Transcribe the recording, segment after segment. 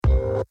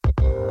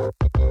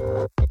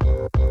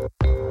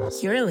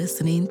You're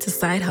listening to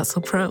Side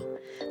Hustle Pro,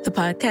 the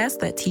podcast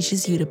that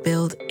teaches you to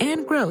build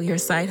and grow your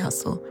side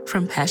hustle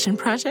from passion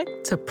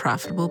project to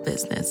profitable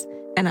business.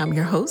 And I'm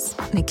your host,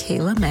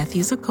 Nicaila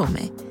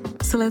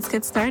Matthews-Okome. So let's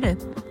get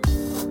started.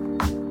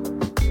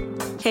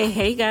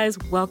 Hey guys,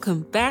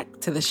 welcome back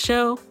to the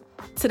show.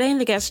 Today in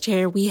the guest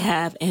chair, we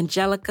have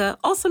Angelica,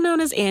 also known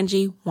as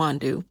Angie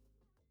Nwandu.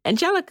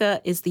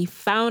 Angelica is the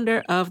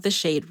founder of The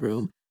Shade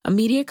Room, a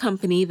media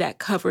company that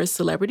covers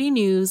celebrity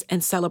news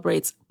and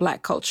celebrates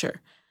Black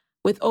culture.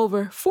 With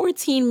over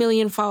 14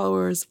 million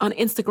followers on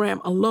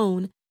Instagram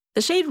alone,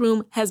 The Shade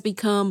Room has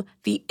become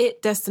the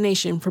it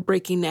destination for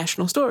breaking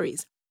national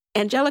stories.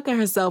 Angelica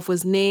herself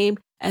was named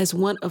as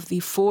one of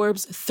the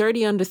Forbes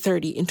 30 Under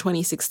 30 in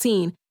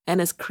 2016 and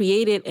has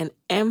created an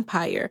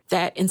empire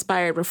that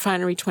inspired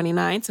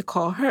Refinery29 to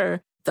call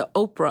her the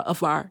Oprah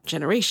of our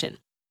generation.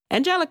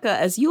 Angelica,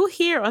 as you'll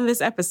hear on this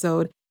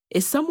episode,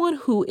 is someone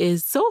who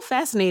is so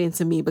fascinating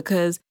to me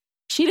because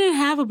she didn't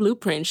have a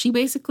blueprint. She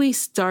basically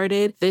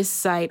started this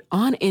site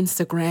on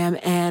Instagram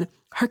and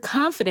her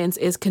confidence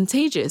is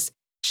contagious.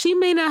 She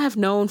may not have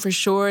known for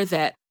sure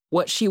that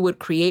what she would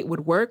create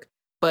would work,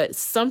 but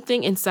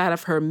something inside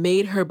of her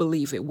made her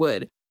believe it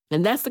would.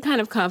 And that's the kind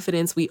of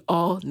confidence we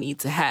all need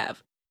to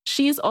have.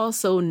 She is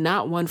also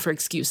not one for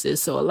excuses.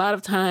 So a lot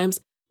of times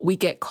we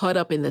get caught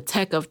up in the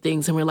tech of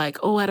things and we're like,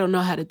 oh, I don't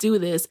know how to do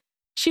this.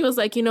 She was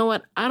like, you know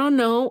what? I don't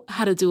know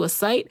how to do a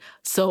site,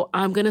 so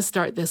I'm going to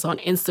start this on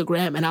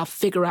Instagram and I'll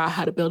figure out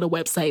how to build a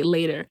website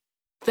later.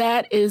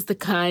 That is the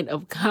kind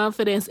of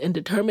confidence and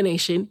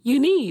determination you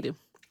need.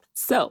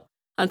 So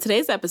on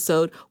today's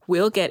episode,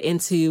 we'll get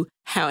into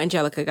how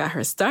Angelica got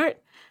her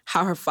start,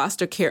 how her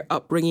foster care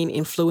upbringing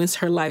influenced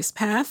her life's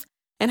path,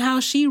 and how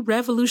she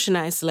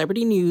revolutionized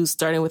celebrity news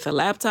starting with a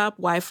laptop,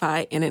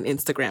 Wi-Fi, and an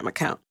Instagram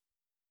account.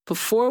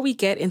 Before we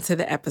get into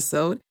the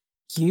episode,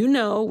 you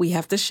know we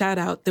have to shout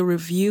out the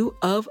review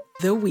of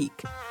the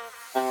week.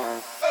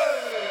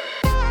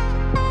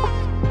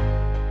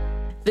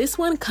 This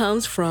one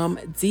comes from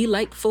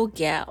Delightful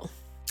Gal.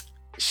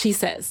 She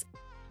says,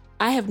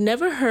 I have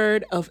never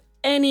heard of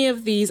any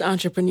of these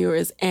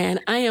entrepreneurs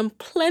and I am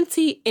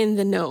plenty in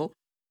the know.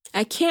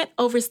 I can't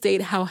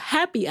overstate how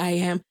happy I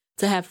am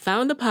to have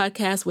found the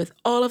podcast with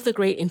all of the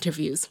great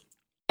interviews.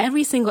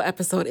 Every single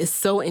episode is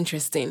so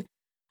interesting.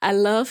 I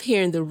love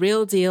hearing the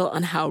real deal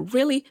on how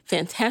really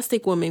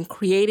fantastic women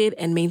created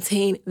and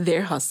maintain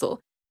their hustle,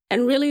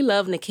 and really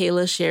love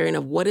Nicaila sharing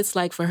of what it's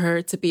like for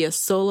her to be a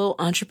solo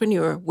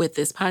entrepreneur with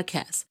this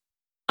podcast.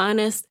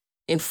 Honest,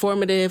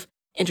 informative,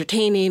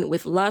 entertaining,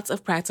 with lots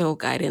of practical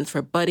guidance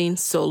for budding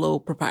solo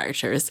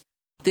proprietors.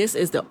 This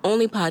is the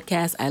only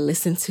podcast I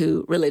listen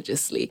to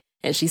religiously.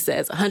 And she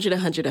says 100,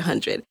 100,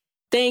 100.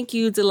 Thank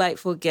you,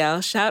 Delightful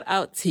Gal. Shout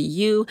out to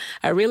you.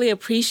 I really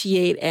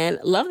appreciate and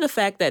love the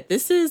fact that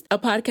this is a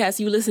podcast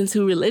you listen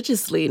to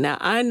religiously. Now,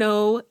 I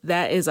know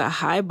that is a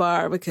high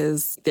bar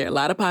because there are a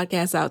lot of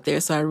podcasts out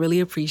there, so I really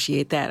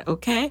appreciate that,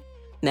 okay?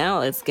 Now,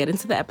 let's get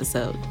into the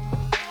episode.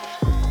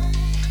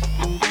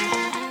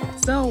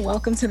 So,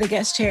 welcome to the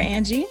guest chair,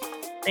 Angie.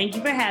 Thank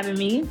you for having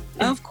me.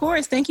 Of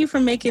course. Thank you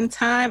for making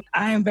time.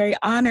 I am very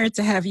honored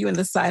to have you in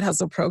the Side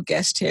Hustle Pro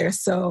guest chair.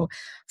 So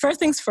first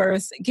things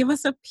first, give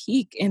us a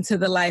peek into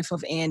the life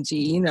of Angie.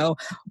 You know,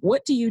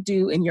 what do you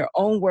do in your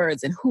own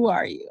words and who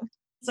are you?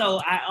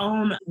 So I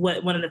own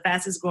one of the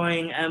fastest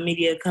growing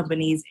media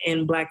companies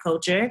in Black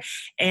culture.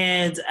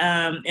 And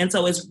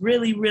so it's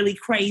really, really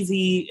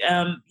crazy,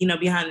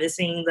 behind the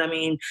scenes. I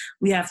mean,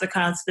 we have to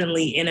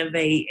constantly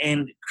innovate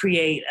and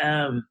create,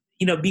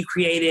 be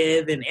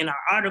creative in our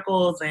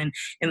articles and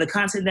in the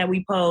content that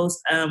we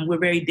post. We're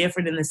very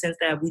different in the sense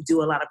that we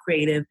do a lot of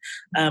creative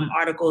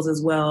articles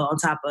as well on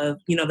top of,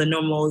 the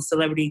normal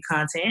celebrity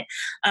content.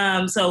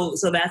 So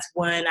that's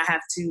one. I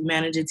have to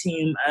manage a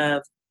team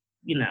of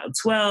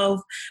 12.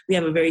 We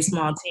have a very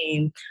small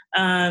team.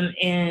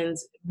 And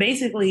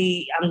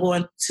basically I'm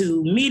going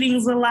to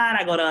meetings a lot.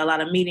 I go to a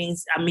lot of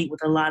meetings. I meet with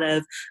a lot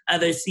of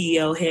other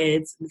CEO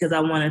heads because I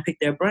want to pick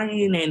their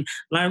brain and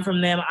learn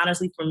from them.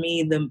 Honestly, for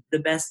me, the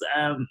best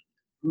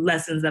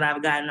lessons that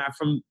I've gotten are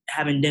from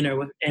having dinner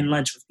and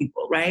lunch with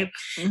people, right?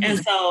 Mm-hmm. And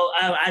so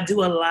I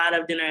do a lot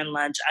of dinner and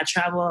lunch. I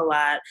travel a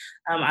lot.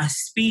 I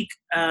speak.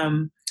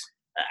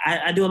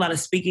 I do a lot of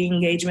speaking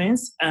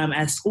engagements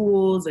at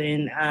schools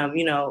and,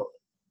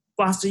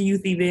 foster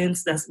youth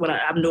events. That's what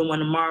I'm doing one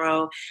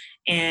tomorrow.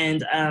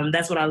 And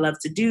that's what I love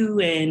to do.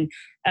 And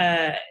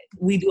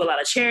we do a lot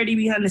of charity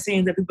behind the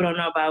scenes that people don't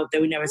know about,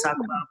 that we never talk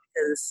about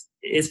because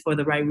it's for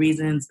the right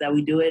reasons that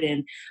we do it.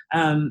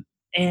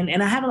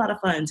 And I have a lot of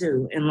fun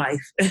too in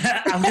life.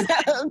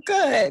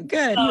 Good.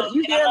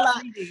 You hear a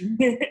lot.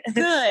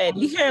 Good.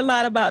 You hear a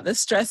lot about the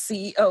stress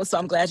CEO, so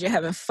I'm glad you're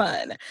having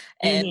fun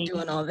and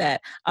doing all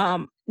that.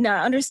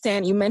 Now, I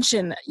understand you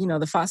mentioned,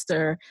 the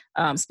foster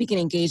speaking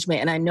engagement,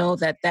 and I know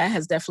that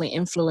has definitely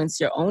influenced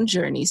your own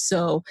journey.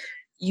 So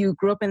you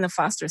grew up in the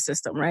foster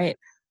system, right?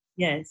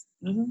 Yes.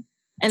 Mm-hmm.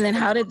 And then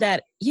how did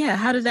that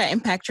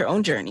impact your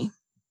own journey?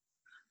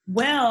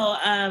 Well,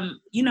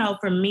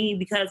 for me,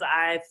 because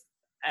I've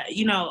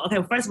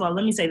okay, first of all,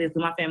 let me say this,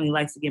 because my family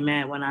likes to get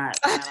mad when I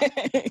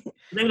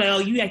they were like, oh,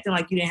 you acting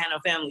like you didn't have no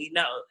family.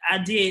 No, I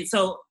did.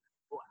 So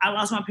I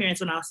lost my parents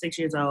when I was 6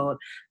 years old.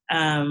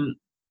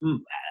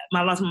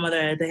 I lost my mother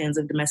at the hands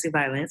of domestic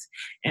violence.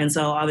 And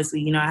so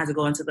obviously, I had to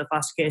go into the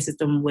foster care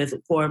system with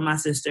 4 of my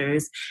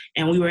sisters,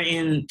 and we were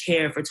in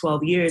care for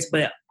 12 years.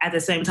 But at the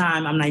same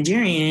time, I'm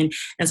Nigerian.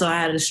 And so I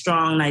had a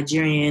strong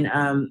Nigerian,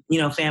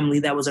 family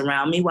that was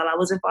around me while I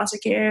was in foster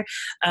care.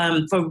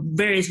 For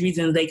various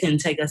reasons, they couldn't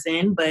take us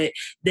in, but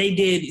they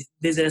did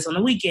visit us on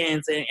the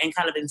weekends and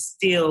kind of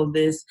instill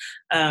this,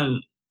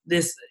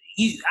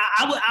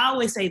 I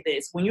always say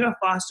this: when you're a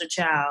foster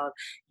child,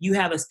 you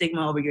have a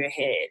stigma over your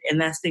head, and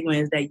that stigma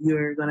is that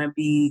you're going to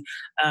be,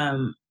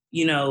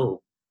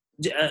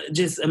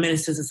 just a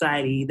menace to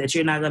society. That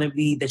you're not going to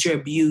be, that you're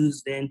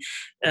abused, and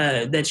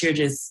that you're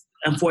just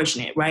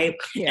unfortunate, right?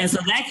 Yeah. And so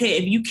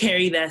if you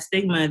carry that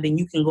stigma, then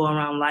you can go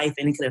around life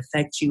and it could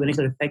affect you, and it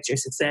could affect your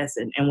success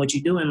and what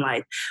you do in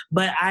life.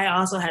 But I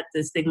also had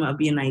the stigma of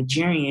being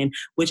Nigerian,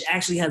 which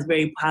actually has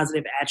very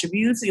positive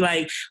attributes.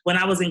 Like when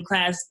I was in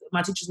class,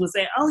 my teachers would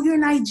say, oh, you're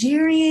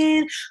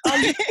Nigerian. Oh,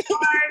 you're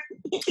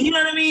smart. You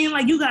know what I mean?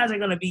 Like, you guys are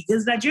going to be,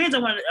 because Nigerians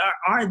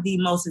are the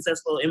most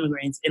successful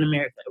immigrants in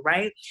America,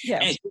 right? Yeah.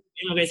 And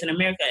immigrants in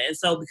America. And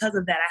so because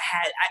of that,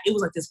 it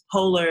was like this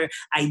polar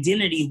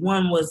identity.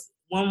 One was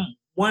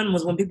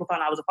when people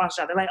found out I was a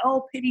foster child, they're like,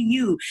 oh, pity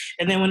you.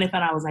 And then when they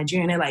found out I was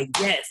Nigerian, they're like,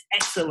 yes,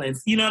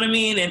 excellence. You know what I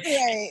mean? And so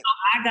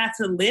I got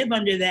to live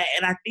under that.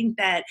 And I think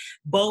that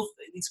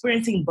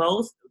experiencing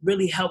both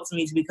really helped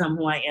me to become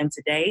who I am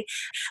today.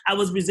 I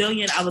was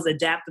resilient. I was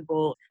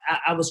adaptable.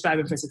 I was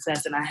striving for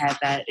success, and I had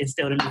that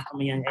instilled in me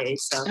from a young age.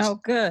 So. Oh,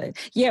 good.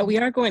 Yeah, we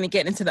are going to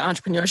get into the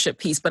entrepreneurship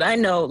piece, but I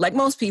know, like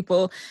most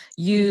people,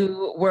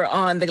 you were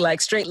on the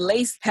straight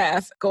lace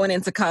path going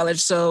into college.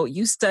 So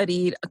you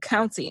studied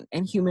accounting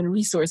and human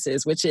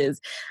resources, which is,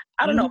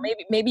 I don't know,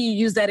 maybe you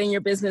use that in your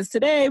business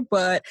today,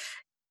 but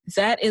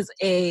that is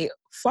a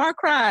far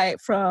cry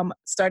from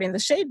starting the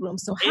Shade Room.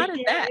 So how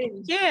did that,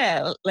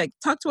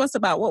 talk to us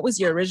about what was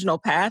your original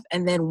path,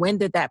 and then when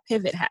did that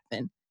pivot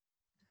happen?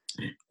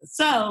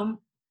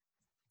 So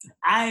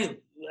I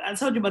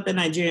told you about the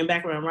Nigerian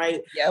background,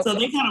 right? Yep. So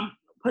they kind of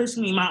pushed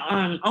me.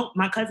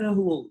 My cousin,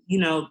 who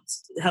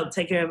helped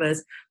take care of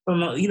us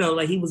from he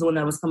was the one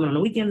that was coming on the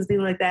weekends,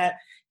 things like that.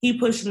 He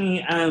pushed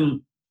me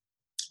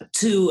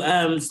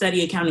to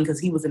study accounting because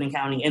he was in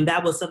accounting, and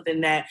that was something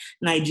that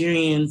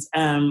Nigerians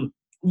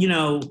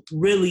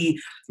really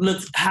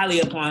looked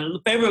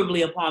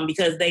favorably upon,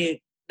 because they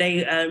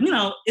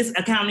it's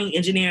accounting,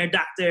 engineer,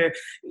 doctor,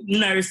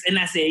 nurse, and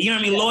that's it. You know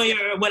what I mean? Lawyer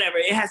or whatever.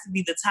 It has to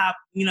be the top,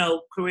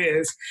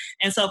 careers.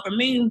 And so for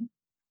me,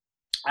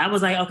 I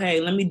was like, okay,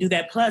 let me do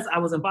that. Plus, I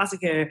was in foster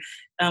care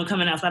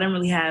coming out, so I didn't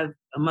really have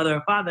a mother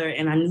or father,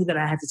 and I knew that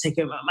I had to take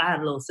care of I had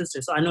a little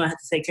sister, so I knew I had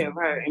to take care of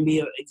her and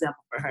be an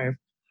example for her.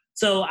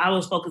 So I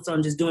was focused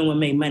on just doing what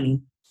made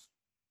money.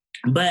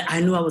 But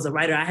I knew I was a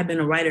writer. I had been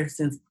a writer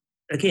since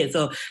a kid.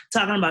 So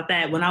talking about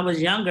that, when I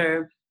was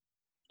younger,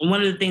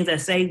 one of the things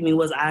that saved me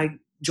was I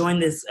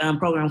joined this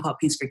program called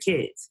Peace for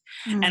Kids.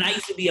 Mm. And I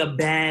used to be a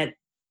bad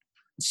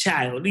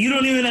child. You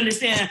don't even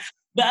understand.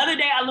 The other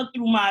day I looked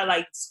through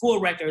my school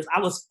records.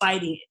 I was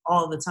fighting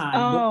all the time.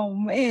 Oh,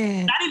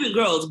 man. Not even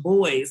girls,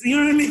 boys. You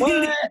know what I mean?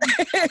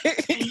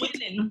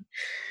 Women.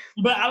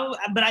 But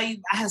I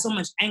had so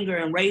much anger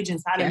and rage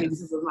inside of me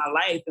because of my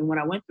life and what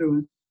I went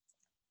through.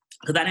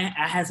 Because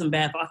I had some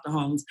bad foster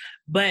homes.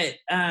 But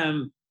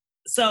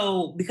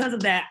so because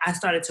of that, I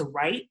started to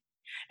write,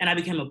 and I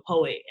became a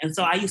poet. And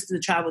so I used to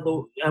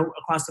travel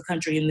across the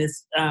country in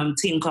this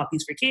team called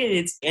Peace for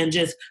Kids, and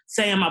just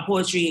saying my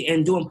poetry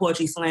and doing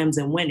poetry slams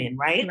and winning,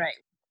 right? Right.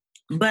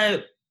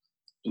 But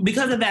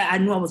because of that, I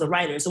knew I was a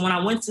writer. So when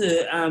I went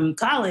to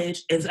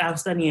college, I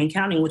was studying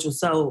accounting, which was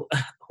so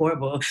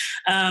horrible.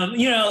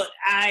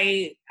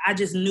 I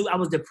just knew I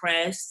was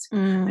depressed.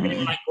 I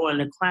didn't like going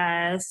to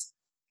class.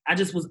 I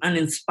just was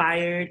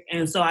uninspired.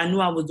 And so I knew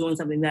I was doing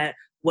something that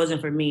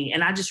wasn't for me.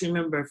 And I just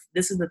remember,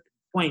 this is the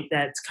point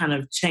that's kind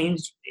of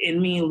changed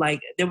in me.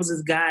 There was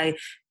this guy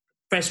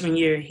freshman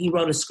year, he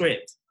wrote a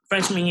script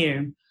freshman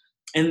year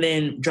and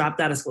then dropped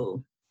out of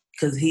school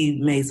because he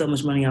made so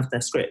much money off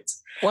that script.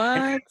 What?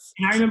 And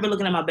I remember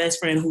looking at my best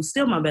friend, who's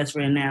still my best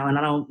friend now, and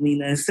I don't mean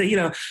that, so,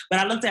 but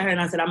I looked at her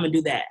and I said, I'm going to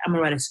do that. I'm going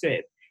to write a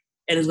script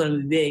and it's going to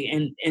be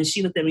big. And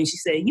she looked at me and she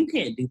said, you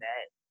can't do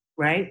that,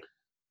 right?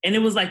 And it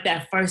was like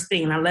that first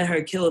thing, and I let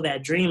her kill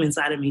that dream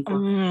inside of me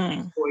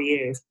for 4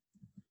 years.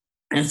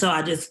 And so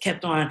I just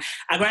kept on.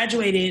 I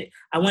graduated,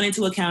 I went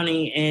into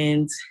accounting,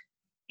 and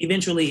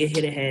eventually it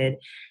hit a head.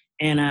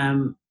 And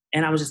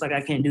I was just like,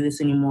 I can't do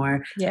this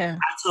anymore. Yeah.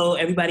 I told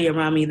everybody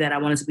around me that I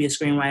wanted to be a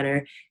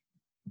screenwriter.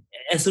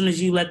 As soon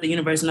as you let the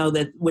universe know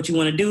that what you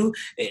want to do,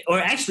 or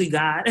actually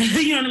God,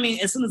 you know what I mean?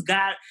 As soon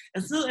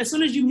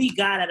as you meet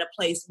God at a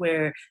place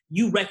where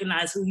you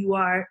recognize who you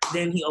are,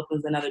 then he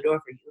opens another door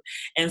for you.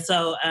 And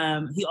so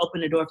he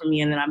opened the door for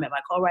me, and then I met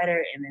my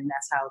co-writer, and then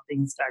that's how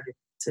things started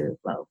to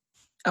flow.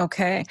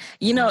 Okay.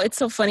 It's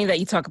so funny that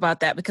you talk about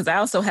that because I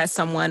also had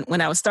someone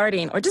when I was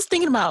starting or just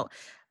thinking about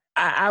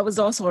I was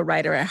also a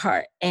writer at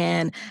heart,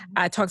 and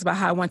I talked about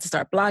how I wanted to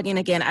start blogging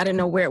again. I didn't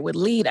know where it would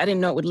lead. I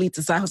didn't know it would lead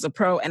to Side Hustle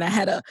Pro. And I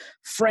had a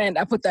friend,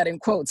 I put that in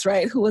quotes,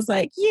 right, who was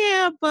like,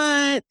 yeah,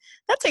 but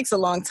that takes a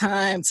long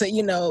time. So,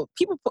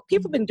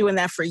 people been doing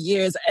that for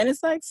years. And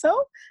it's like,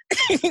 so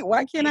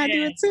why can't I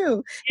do it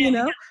too?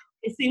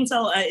 It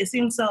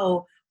seems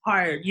so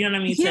hard. You know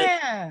what I mean?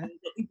 Yeah.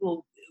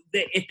 People,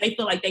 if they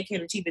feel like they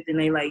can't achieve it, then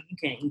they like, you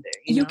can't either.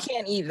 You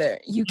can't either.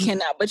 You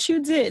cannot, but you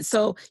did.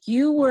 So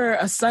you were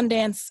a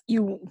Sundance,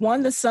 you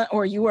won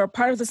you were a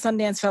part of the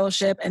Sundance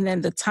Fellowship and then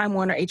the Time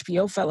Warner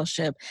HBO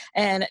Fellowship.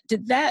 And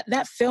did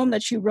that film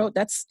that you wrote,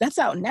 that's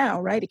out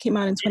now, right? It came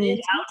out in 2018.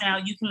 It's out now.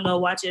 You can go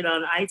watch it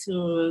on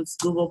iTunes,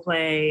 Google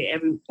Play,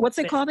 What's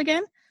it called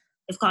again?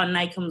 It's called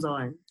Night Comes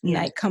On.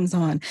 Night Comes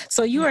On.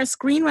 So you are a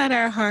screenwriter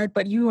at heart,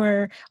 but you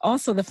are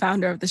also the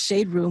founder of the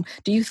Shade Room.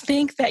 Do you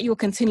think that you'll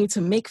continue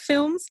to make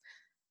films?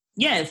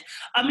 Yes.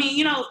 I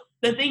mean,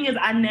 the thing is,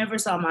 I never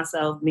saw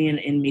myself being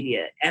in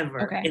media ever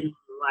in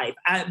my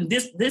life.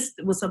 This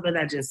was something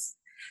that just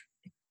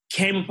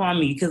came upon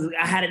me because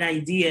I had an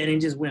idea and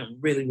it just went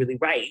really, really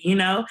right,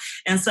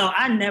 And so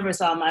I never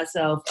saw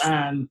myself.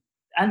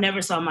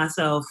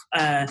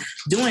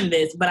 Doing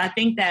this, but I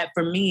think that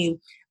for me,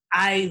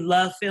 I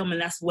love film,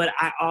 and that's what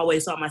I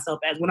always saw myself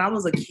as. When I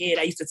was a kid,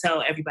 I used to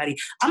tell everybody,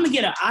 I'm gonna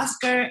get an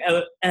Oscar,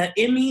 an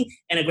Emmy,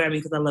 and a Grammy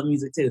because I love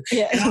music too.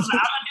 Yeah. And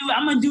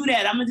I'm gonna do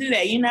that,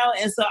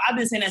 And so I've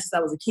been saying that since I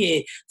was a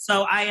kid.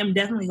 So I am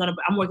definitely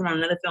I'm working on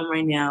another film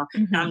right now.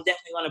 Mm-hmm. And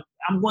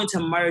I'm going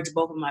to merge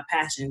both of my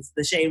passions.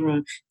 The Shade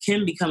Room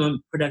can become a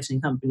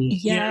production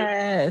company.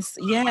 Yes,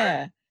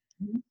 yeah.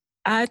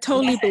 I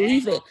totally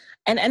believe it.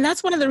 And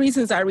that's one of the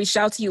reasons I reached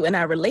out to you and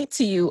I relate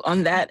to you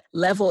on that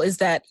level is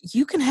that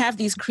you can have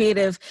these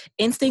creative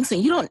instincts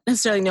and you don't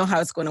necessarily know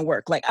how it's going to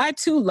work. Like I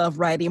too love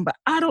writing, but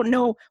I don't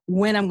know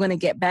when I'm going to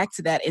get back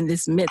to that in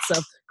this midst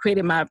of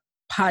creating my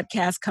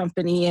podcast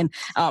company. And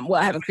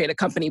I haven't created a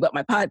company, but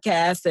my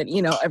podcast and,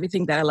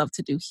 everything that I love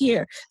to do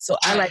here. So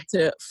I like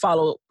to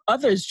follow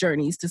others'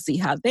 journeys to see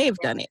how they've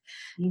done it.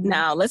 Mm-hmm.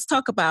 Now let's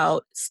talk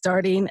about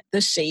starting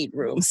the Shade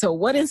Room. So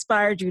what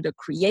inspired you to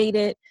create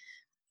it?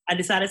 I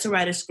decided to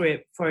write a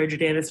script for with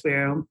Jordana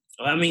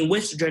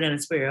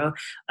Sparrow,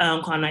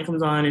 called Night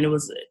Comes On. And it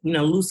was,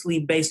 loosely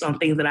based on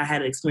things that I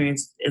had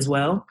experienced as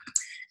well.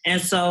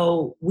 And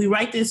so we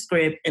write this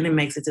script and it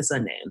makes it to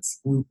Sundance.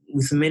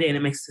 We submit it and it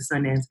makes it to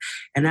Sundance.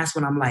 And that's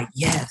when I'm like,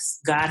 yes,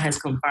 God has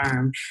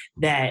confirmed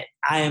that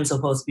I am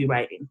supposed to be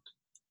writing.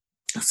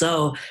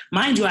 So,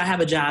 mind you, I have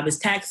a job. It's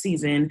tax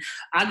season.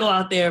 I go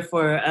out there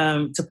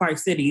to Park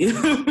City. You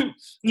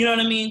know what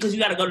I mean? Because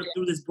you got to go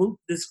through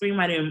this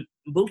screenwriting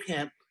boot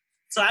camp.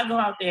 So I go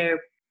out there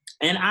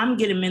and I'm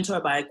getting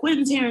mentored by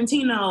Quentin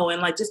Tarantino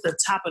and like just the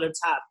top of the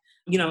top,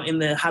 in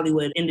the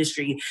Hollywood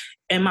industry.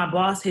 And my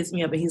boss hits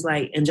me up and he's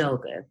like,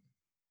 Angelica.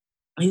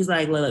 He's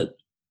like, look,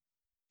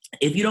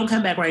 if you don't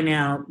come back right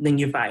now, then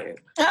you're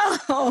fired.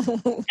 Oh.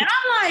 And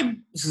I'm like,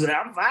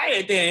 I'm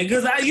fired then.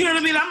 Because you know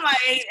what I mean? I'm like,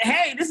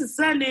 hey, this is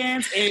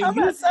Sundance. And how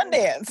about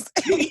Sundance?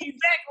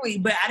 Exactly.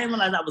 But I didn't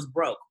realize I was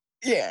broke.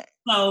 Yeah.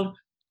 So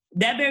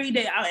that very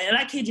day, and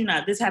I kid you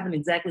not, this happened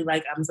exactly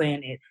like I'm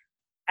saying it.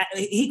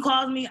 He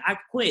calls me, I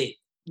quit,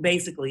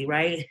 basically,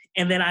 right?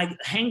 And then I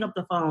hang up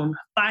the phone.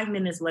 5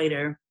 minutes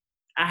later,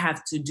 I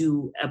have to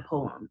do a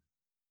poem.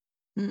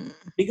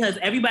 Because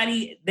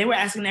they were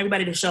asking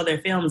everybody to show their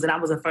films, and I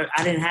was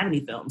I didn't have any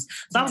films.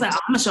 So I was like, I'm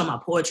going to show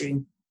my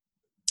poetry.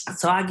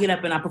 So I get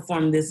up and I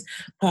perform this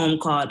poem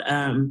called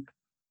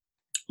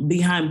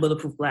Behind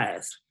Bulletproof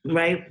Glass,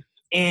 right?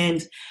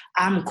 And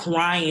I'm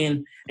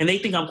crying, and they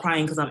think I'm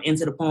crying because I'm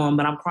into the poem,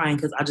 but I'm crying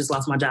because I just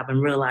lost my job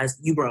and realized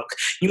you broke.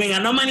 You ain't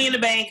got no money in the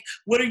bank.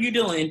 What are you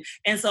doing?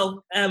 And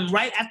so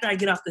right after I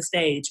get off the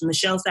stage,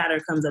 Michelle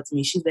Satter comes up to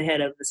me. She's the head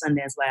of the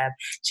Sundance Lab.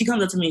 She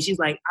comes up to me and she's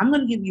like, I'm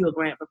going to give you a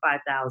grant for $5,000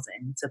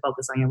 to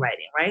focus on your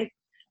writing, right?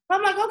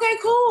 I'm like, okay,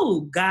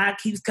 cool. God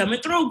keeps coming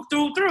through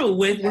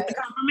with the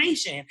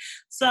confirmation.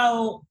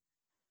 So,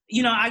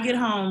 I get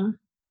home.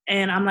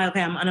 And I'm like,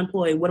 okay, I'm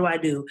unemployed. What do I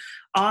do?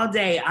 All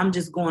day, I'm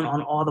just going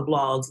on all the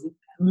blogs,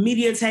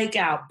 Media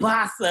Takeout,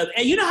 Boss Up.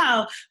 And you know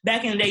how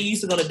back in the day, you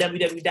used to go to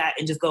www.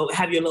 and just go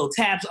have your little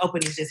tabs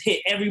open and just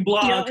hit every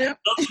blog, go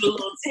through the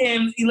little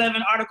 10,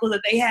 11 articles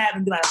that they have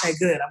and be like, okay,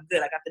 good, I'm good.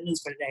 I got the news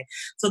for today.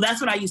 So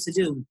that's what I used to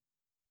do.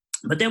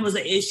 But there was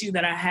an issue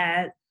that I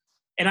had,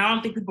 and I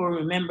don't think people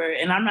remember,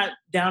 and I'm not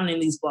down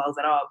in these blogs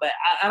at all, but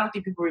I don't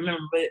think people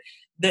remember.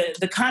 But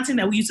the content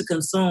that we used to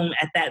consume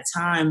at that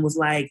time was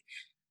like,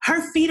 her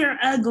feet are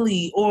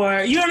ugly,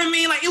 or you know what I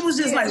mean? Like it was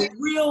just like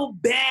real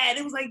bad.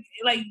 It was like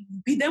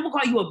they would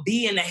call you a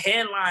B in the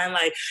headline.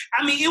 Like,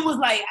 I mean, it was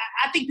like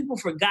I think people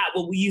forgot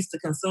what we used to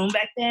consume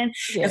back then.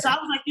 Yeah. And so I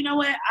was like, you know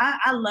what?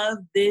 I love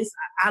this.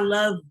 I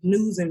love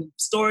news and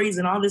stories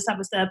and all this type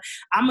of stuff.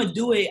 I'm gonna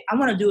do it. I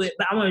want to do it,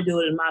 but I want to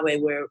do it in my way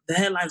where the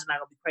headlines are not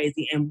gonna be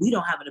crazy, and we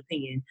don't have an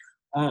opinion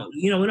on.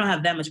 We don't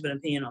have that much of an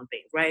opinion on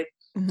things, right?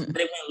 Mm-hmm.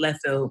 But it went left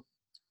field.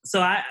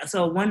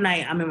 So one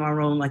night I'm in my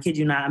room, I kid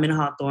you not, I'm in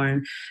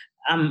Hawthorne.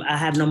 I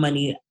have no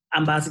money.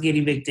 I'm about to get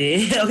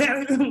evicted.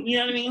 Okay. You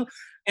know what I mean?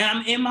 And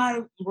I'm in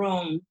my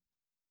room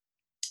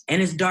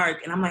and it's dark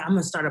and I'm like, I'm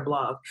going to start a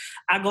blog.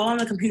 I go on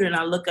the computer and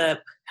I look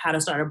up how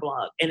to start a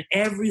blog. And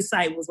every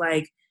site was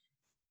like,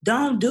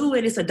 don't do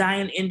it. It's a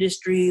dying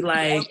industry.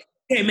 Like,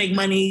 can't make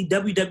money.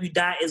 WW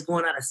dot is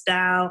going out of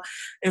style.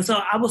 And so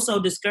I was so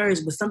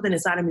discouraged, but something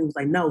inside of me was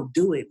like, no,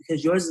 do it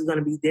because yours is going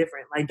to be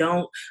different. Like,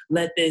 don't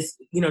let this,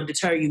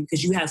 deter you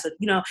because you have such,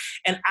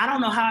 and I don't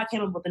know how I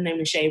came up with the name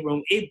The Shade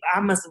Room.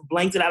 I must have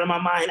blanked it out of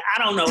my mind.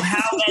 I don't know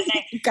how that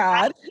name.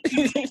 God.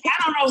 I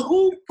don't know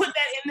who put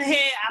that in the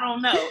head. I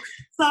don't know.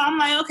 So I'm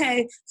like,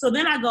 okay. So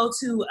then I go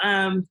to,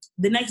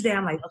 the next day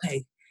I'm like,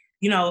 okay,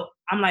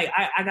 I'm like,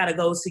 I got to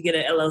go to get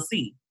an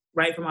LLC,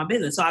 right, for my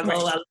business. So I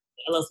go out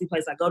LLC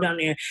place. I go down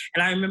there,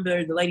 and I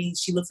remember the lady.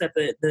 She looks at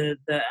the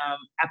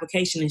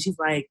application, and she's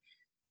like,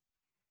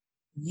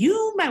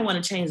 "You might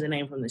want to change the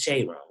name from The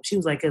Shade Room." She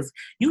was like, "Because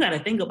you got to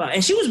think about."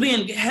 And she was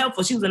being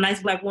helpful. She was a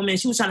nice Black woman.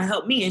 She was trying to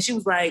help me, and she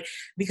was like,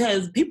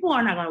 "Because people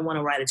are not going to want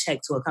to write a check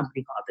to a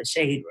company called The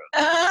Shade Room."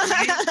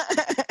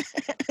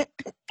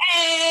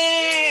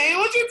 Hey,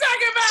 what you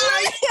talking about?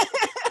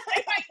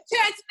 They write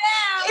checks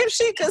now. If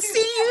she could see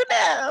you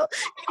now,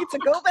 you need to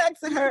go back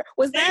to her.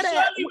 Was that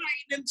writing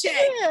them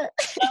checks? Yeah.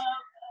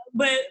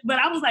 But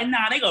I was like,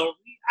 nah, they go.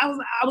 I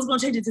was gonna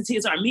change it to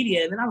TSR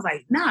Media, and then I was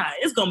like, nah,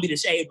 it's gonna be The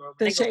Shade Room.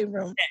 The Shade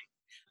Room.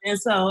 And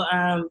so,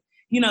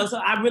 so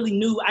I really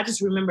knew. I just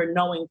remember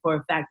knowing for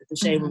a fact that The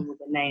Shade Room was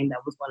a name that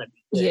was gonna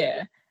be good.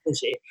 Yeah.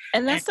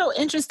 And that's so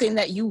interesting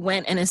that you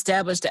went and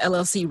established the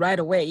LLC right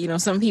away.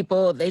 Some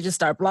people, they just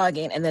start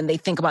blogging and then they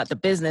think about the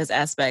business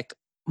aspect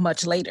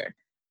much later.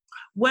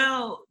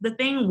 Well, the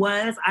thing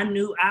was, I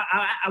knew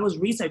I was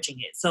researching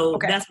it. So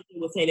that's what they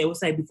would say. They would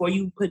say, before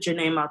you put your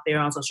name out there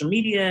on social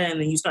media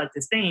and then you start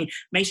this thing,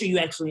 make sure you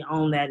actually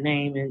own that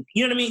name. And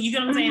you know what I mean? You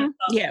get what I'm saying?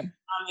 So, yeah.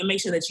 And make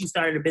sure that you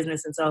started a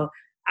business. And so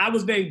I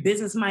was very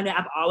business-minded.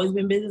 I've always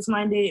been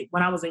business-minded.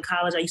 When I was in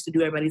college, I used to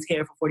do everybody's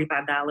hair for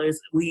 $45,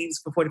 weaves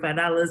for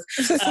 $45.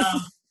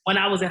 When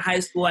I was in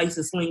high school, I used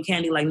to sling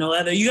candy like no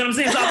other. You know what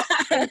I'm saying? So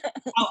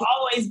I've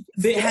always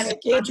had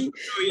candy.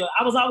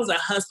 I was always a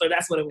hustler.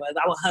 That's what it was.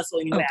 I would hustle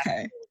anywhere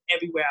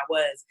I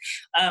was.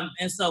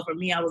 And so for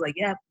me, I was like,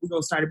 yeah, we're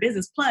going to start a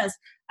business. Plus,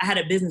 I had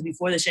a business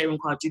before The Shade Room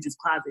called Juju's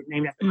Closet,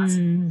 named after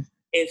myself.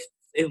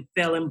 It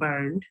fell and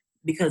burned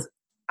because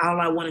all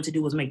I wanted to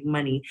do was make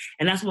money.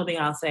 And that's one thing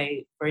I'll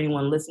say for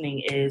anyone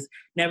listening is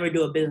never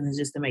do a business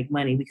just to make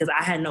money, because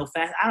I had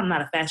I'm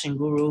not a fashion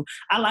guru.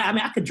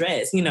 I could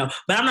dress,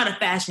 but I'm not a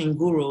fashion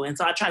guru. And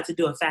so I tried to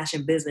do a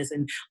fashion business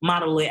and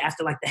model it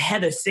after like the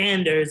Heather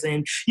Sanders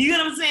and you know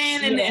what I'm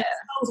saying? And then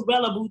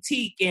Bella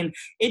Boutique, and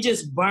it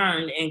just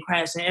burned and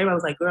crashed. And everybody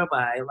was like, girl,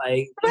 bye.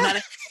 Like, I'm not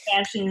a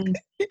fashion.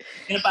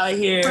 Get up out of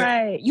here.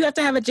 Right. You have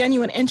to have a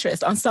genuine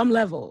interest on some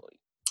level.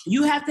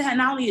 You have to have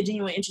not only a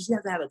genuine interest, you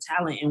have to have a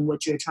talent in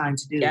what you're trying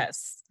to do.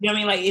 Yes. You know what I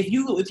mean? Like if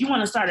you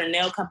want to start a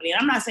nail company, and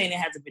I'm not saying it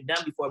hasn't been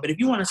done before, but if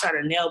you want to start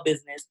a nail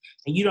business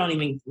and you don't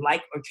even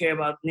like or care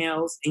about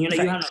nails, and you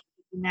don't know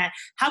that,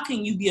 how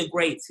can you be a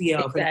great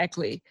CEO?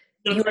 Exactly.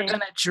 You are going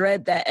to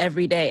dread that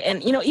every day.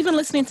 And, even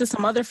listening to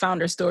some other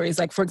founder stories,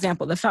 like, for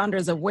example, the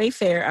founders of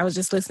Wayfair, I was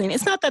just listening.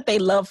 It's not that they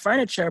love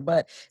furniture,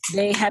 but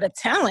they had a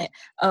talent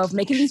of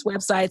making these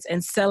websites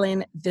and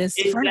selling this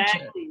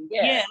furniture.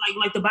 Yeah,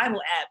 like the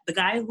Bible app. The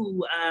guy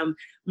who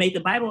made the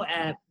Bible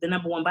app, the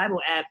number one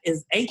Bible app,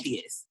 is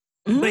atheist.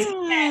 But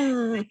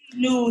he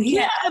knew he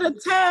had out of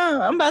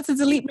town. I'm about to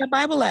delete my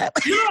Bible app.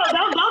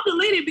 Don't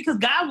delete it, because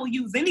God will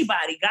use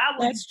anybody. God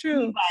will use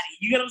anybody.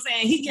 You get what I'm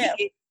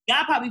saying?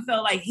 God probably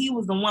felt like he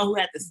was the one who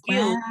had the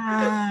skill.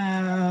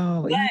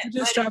 Wow. You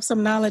just dropped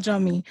some knowledge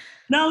on me.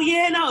 No,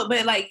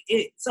 but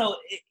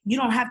you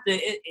don't have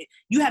to,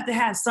 you have to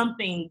have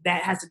something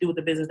that has to do with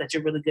the business that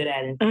you're really good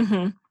at.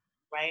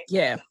 Right?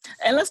 Yeah.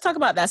 And let's talk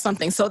about that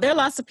something. So there are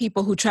lots of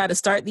people who try to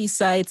start these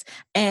sites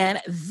and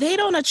they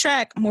don't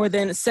attract more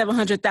than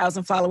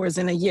 700,000 followers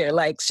in a year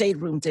like Shade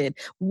Room did.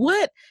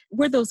 What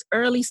were those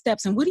early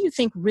steps, and what do you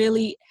think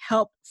really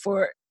helped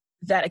for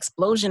that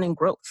explosion in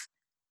growth?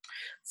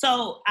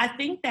 So I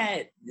think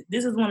that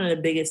this is one of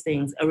the biggest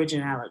things,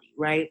 originality,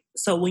 right?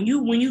 So when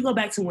you go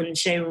back to when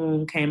Shade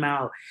Room came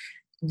out,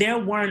 there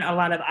weren't a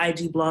lot of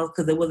IG blogs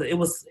because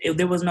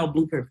there was no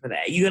blueprint for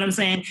that. You know what I'm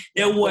saying?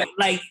 There were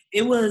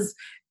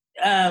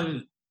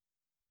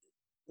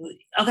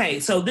okay.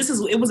 So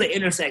it was an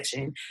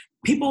intersection.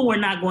 People were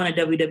not going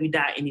to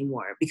www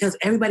anymore because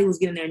everybody was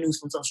getting their news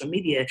from social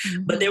media,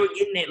 but they were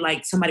getting it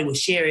like somebody would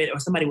share it or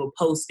somebody would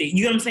post it.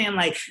 You know what I'm saying?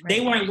 Like they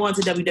weren't going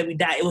to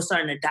www. It was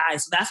starting to die.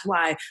 So that's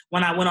why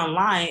when I went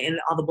online and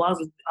all the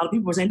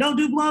people were saying, don't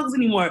do blogs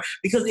anymore,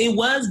 because it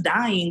was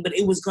dying, but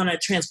it was going to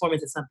transform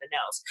into something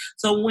else.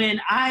 So when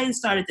I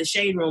started the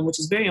Shade Room, which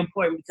is very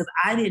important because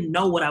I didn't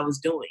know what I was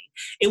doing.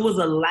 It was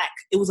a lack.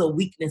 It was a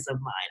weakness of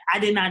mine. I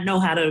did not know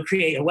how to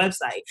create a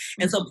website.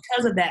 And so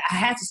because of that, I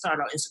had to start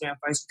on Instagram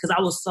first because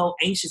because I was so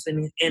anxious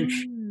and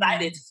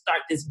excited to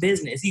start this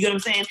business. You get what I'm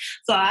saying?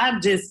 So I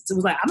just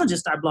was like, I'm going to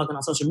just start blogging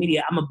on social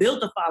media. I'm going to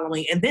build the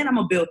following, and then I'm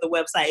going to build the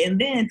website, and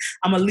then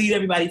I'm going to lead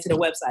everybody to the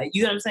website.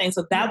 You know what I'm saying?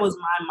 So that was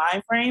my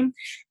mind frame.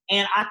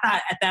 And I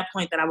thought at that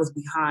point that I was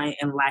behind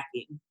and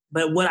lacking.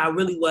 But what I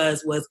really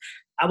was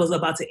I was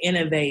about to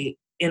innovate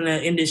in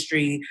the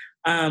industry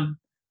on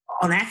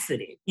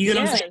accident. You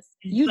know what I'm saying?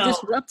 You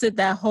disrupted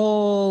that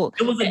whole...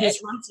 It was a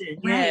disruption.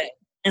 Right. Yeah.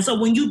 And so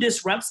when you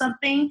disrupt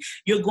something,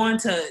 you're going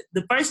to,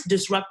 the first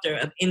disruptor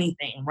of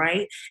anything,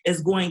 right,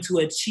 is going to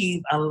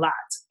achieve a lot,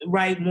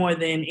 right, more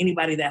than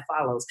anybody that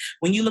follows.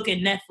 When you look at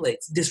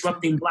Netflix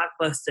disrupting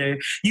Blockbuster,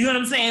 you know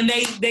what I'm saying?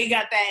 They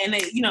got that, and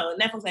they, you know,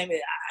 Netflix ain't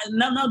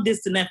no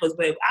diss to Netflix,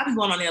 but I be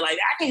going on there like,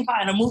 I can't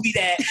find a movie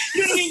that,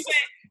 you know what I mean?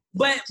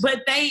 But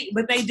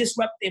they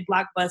disrupted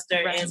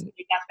Blockbuster, and so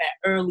they got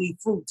that early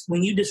fruit.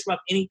 When you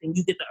disrupt anything,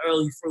 you get the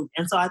early fruit.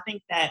 And so I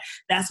think that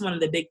that's one of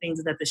the big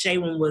things, that the Shade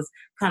Room was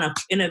kind of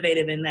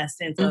innovative in that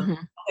sense of, okay,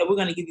 we're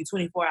going to give you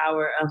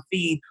 24-hour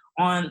feed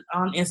on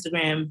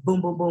Instagram.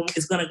 Boom, boom, boom.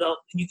 It's going to go.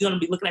 You're going to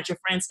be looking at your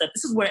friends' stuff.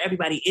 This is where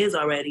everybody is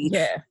already.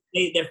 Yeah.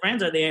 Their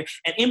friends are there.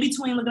 And in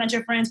between looking at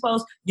your friends'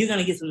 posts, you're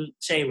going to get some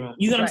Shade Room.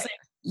 You know what I'm saying?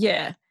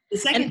 Yeah. The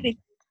second thing.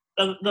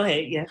 Go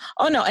ahead, yeah.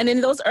 Oh, no. And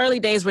in those early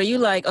days where you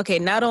like, okay,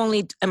 not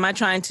only am I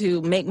trying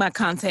to make my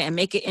content and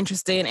make it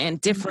interesting and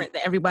different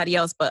than everybody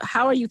else, but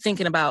how are you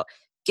thinking about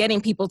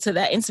getting people to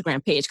that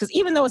Instagram page? Because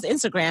even though it's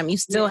Instagram, you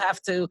still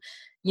have to,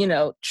 you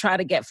know, try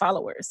to get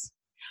followers.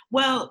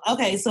 Well,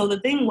 okay, so the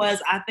thing was,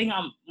 I think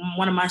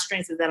one of my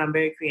strengths is that I'm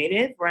very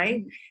creative,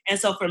 right? And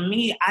so for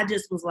me, I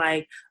just was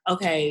like,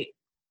 okay,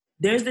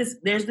 there's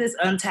this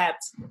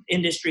untapped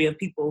industry of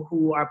people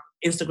who are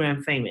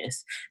Instagram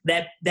famous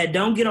that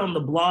don't get on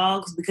the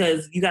blogs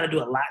because you got to do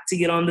a lot to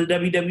get on the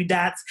www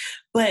dots,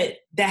 but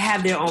that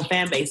have their own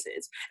fan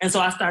bases. And so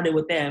I started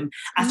with them.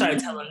 I started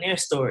telling their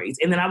stories,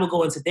 and then I would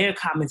go into their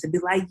comments and be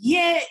like,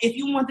 yeah, if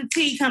you want the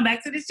tea, come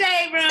back to the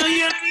Shade Room.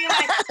 You know what I mean?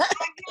 Like,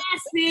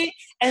 that's it.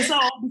 And so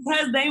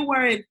because they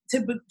weren't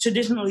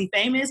traditionally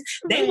famous,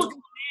 they would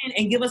come in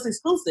and give us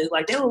exclusives.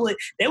 Like they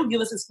would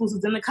give us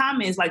exclusives in the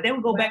comments. Like they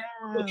would go back.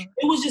 It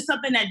was just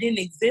something that didn't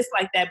exist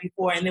like that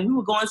before. And then we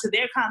would go into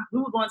their comments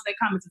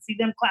and see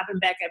them clapping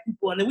back at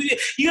people. And then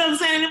you know what I'm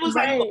saying? And it was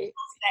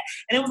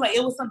like,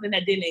 it was something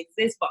that didn't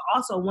exist. But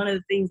also one of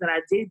the things that I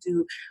did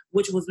do,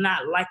 which was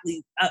not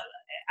likely, I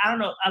don't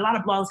know, a lot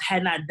of blogs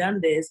had not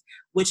done this,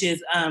 which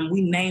is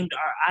we named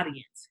our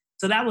audience.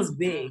 So that was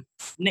big.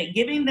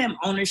 Giving them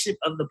ownership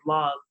of the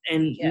blog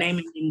and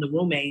naming them the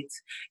roommates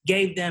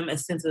gave them a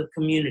sense of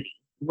community,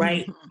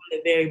 right? From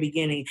the very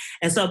beginning.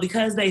 And so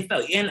because they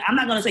felt, and I'm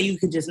not going to say you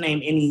could just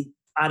name any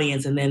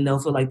audience and then they'll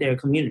feel like they're a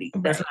community.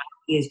 That's not how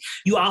it is.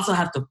 You also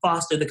have to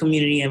foster the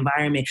community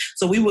environment.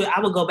 So I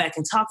would go back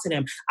and talk to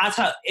them.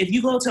 If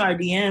you go to our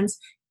DMs,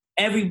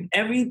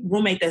 every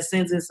roommate that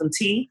sends in some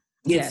tea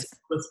gets a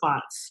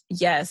response.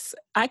 Yes,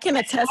 I can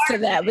attest to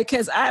that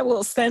because I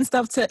will send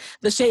stuff to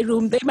the Shade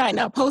Room. They might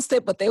not post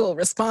it, but they will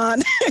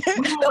respond.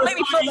 They'll make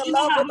me feel the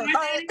love with the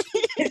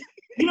heart.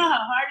 You know how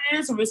hard it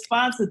is to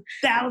respond to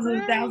thousands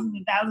and thousands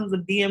and thousands of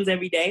DMs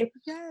every day.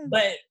 Yes.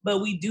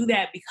 But we do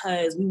that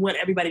because we want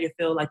everybody to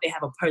feel like they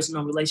have a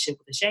personal relationship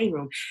with the Shade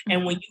Room.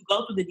 And when you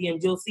go through the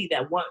DMs, you'll see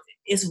that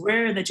it's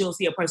rare that you'll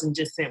see a person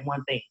just sent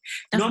one thing.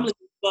 Normally,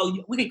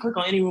 we can click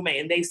on any roommate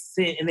and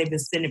they've been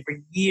sending for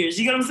years.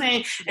 You know what I'm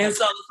saying? And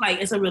so it's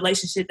like, it's a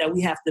relationship that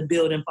we have to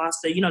build and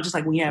foster, you know, just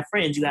like when you have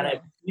friends, you got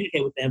to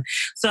communicate with them.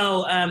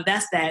 So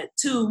that's that.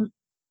 Two,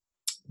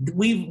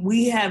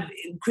 we have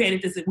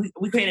created this,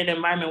 we created an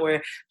environment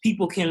where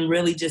people can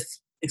really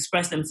just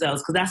express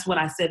themselves. Because that's what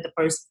I said the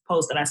first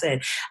post that I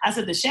said. I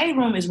said the Shade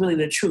Room is really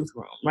the truth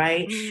room,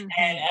 right?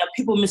 And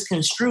people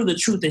misconstrue the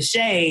truth as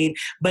shade,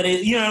 but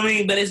you know what I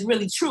mean? But it's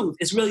really truth.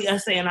 It's really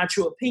us saying our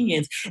true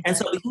opinions. And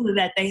so because of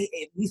that,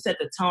 we set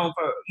the tone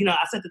for, you know,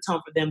 I set the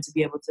tone for them to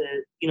be able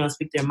to, you know,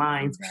 speak their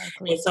minds.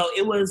 Exactly. And so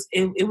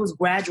it was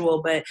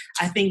gradual, but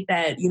I think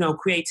that, you know,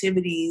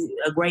 creativity,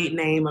 a great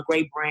name, a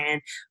great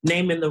brand,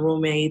 naming the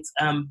roommates,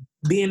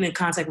 being in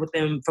contact with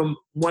them from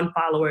one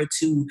follower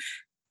to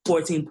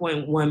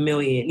 14.1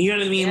 million. You know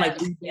what I mean?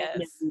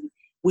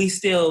 We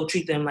still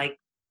treat them like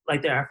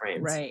they're our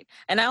friends. Right.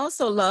 And I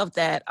also love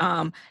that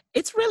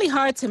it's really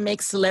hard to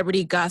make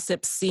celebrity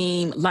gossip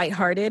seem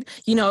lighthearted.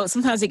 You know,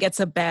 sometimes it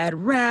gets a bad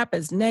rap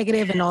as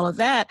negative and all of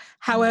that.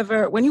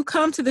 However, when you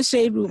come to the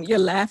Shade Room, you're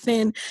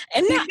laughing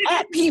and not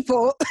at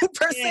people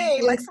per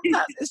se. Like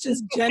sometimes it's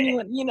just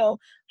genuine, you know,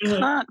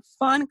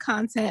 fun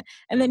content.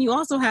 And then you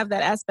also have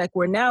that aspect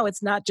where now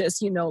it's not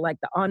just, you know, like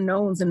the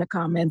unknowns in the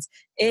comments.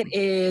 It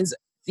is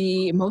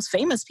the most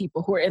famous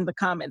people who are in the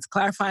comments,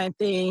 clarifying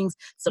things,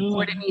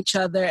 supporting each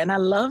other. And I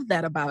love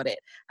that about it.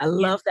 I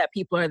love that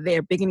people are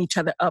there bigging each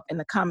other up in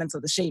the comments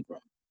of the Shade Room.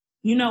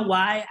 You know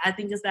why I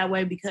think it's that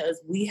way? Because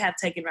we have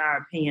taken our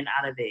opinion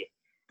out of it.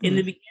 In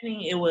the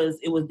beginning, it was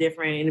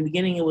different. In the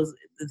beginning, it was,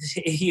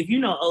 if you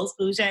know old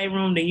school Shade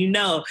Room, then you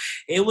know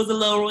it was a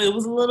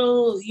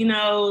little, you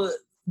know,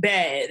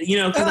 bad, you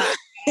know, because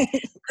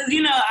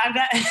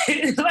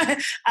Because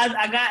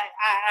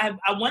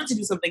I wanted to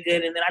do something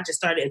good, and then I just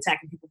started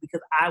attacking people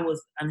because I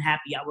was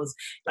unhappy. I was,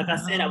 like I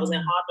said, I was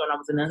in Hawthorne, I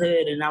was in the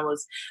hood, and I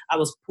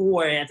was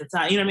poor at the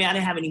time. You know what I mean? I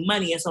didn't have any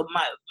money, and so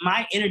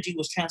my energy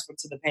was transferred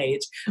to the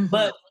page. Mm-hmm.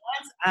 But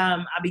once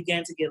I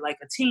began to get like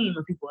a team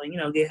of people,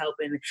 and get help,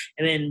 and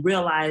then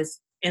realize.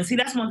 And see,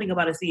 that's one thing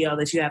about a CEO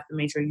that you have to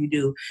make sure you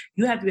do.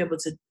 You have to be able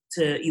to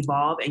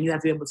evolve, and you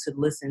have to be able to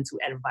listen to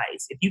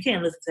advice. If you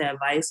can't listen to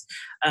advice,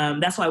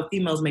 that's why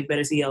females make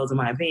better CEOs, in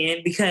my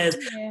opinion, because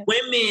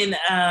women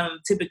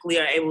typically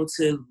are able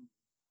to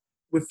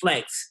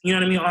reflect, you know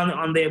what I mean,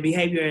 on their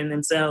behavior and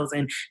themselves,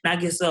 and not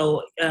get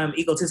so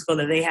egotistical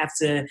that they have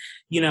to,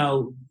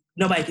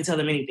 nobody can tell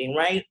them anything,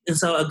 right? And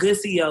so a good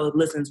CEO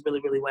listens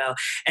really, really well.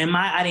 And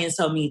my audience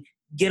told me,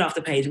 get off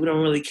the page. We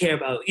don't really care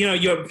about,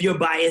 your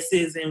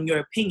biases and your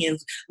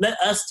opinions. Let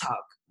us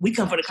talk. We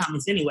come for the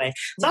comments anyway.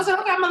 So I said,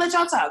 okay, I'm going to let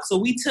y'all talk. So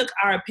we took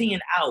our opinion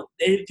out.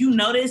 If you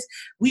notice,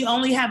 we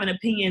only have an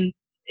opinion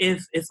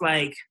if it's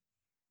like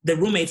the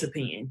roommate's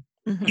opinion.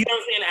 Mm-hmm. You know what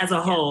I'm saying? As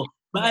a whole.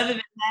 But other than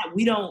that,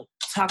 we don't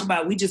talk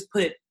about,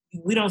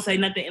 we don't say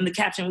nothing in the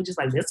caption. We just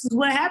like, this is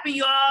what happened,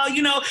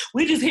 y'all.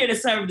 We're just here to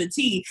serve the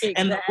tea. Exactly.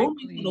 And the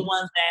roommates are the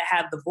ones that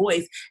have the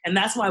voice. And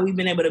that's why we've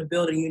been able to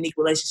build a unique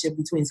relationship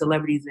between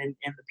celebrities and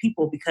the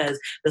people, because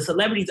the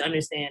celebrities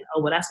understand,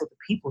 oh, well, that's what the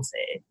people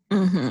said.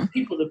 Mm-hmm.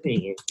 People's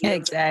opinion.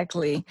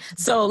 Exactly.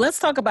 So let's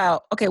talk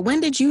about, okay, when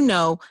did you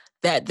know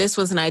that this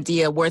was an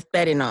idea worth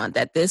betting on,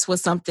 that this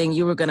was something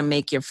you were going to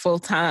make your full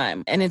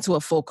time and into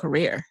a full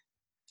career?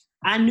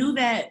 I knew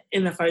that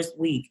in the first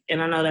week,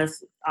 and I know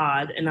that's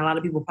odd, and a lot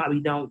of people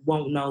probably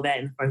won't know that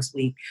in the first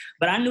week,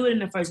 but I knew it in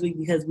the first week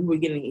because we were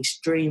getting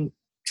extreme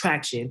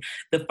traction.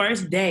 The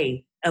first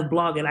day of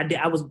blogging,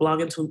 I was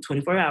blogging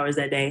 24 hours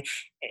that day.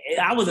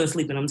 I wasn't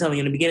sleeping. I'm telling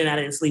you, in the beginning, I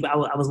didn't sleep. I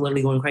was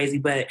literally going crazy,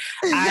 but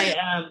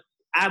I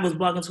was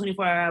blogging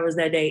 24 hours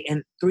that day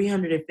and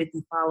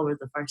 350 followers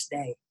the first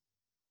day.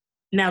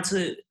 Now,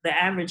 to the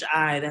average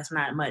eye, that's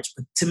not much,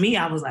 but to me,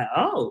 I was like,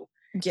 oh.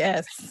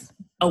 Yes.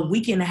 A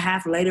week and a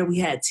half later, we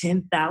had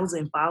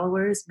 10,000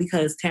 followers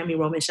because Tammy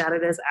Roman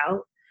shouted us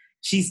out.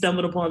 She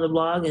stumbled upon the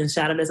blog and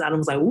shouted us out and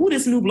was like, ooh,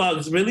 this new blog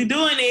is really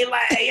doing it.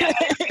 Like,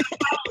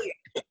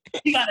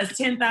 she got us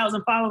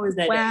 10,000 followers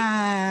that day.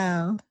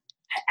 Wow.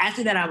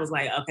 After that, I was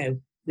like, okay,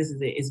 this is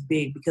it. It's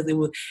big because it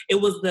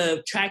was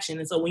the traction.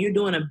 And so when you're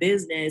doing a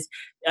business,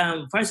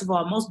 first of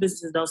all, most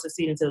businesses don't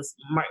succeed until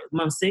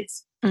month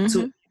 6.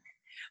 Mm-hmm.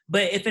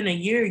 But if in a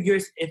year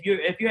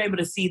if you're able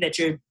to see that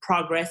you're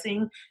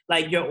progressing,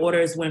 like your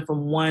orders went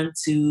from 1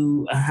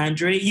 to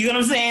 100, you know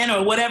what I'm saying,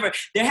 or whatever,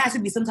 there has to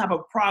be some type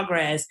of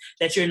progress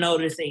that you're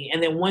noticing.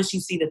 And then once you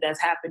see that that's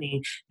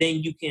happening,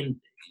 then you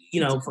can,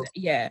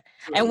 yeah.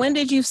 And when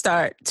did you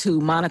start to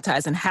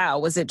monetize, and how?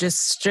 Was it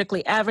just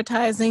strictly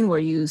advertising? Were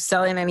you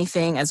selling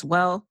anything as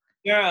well?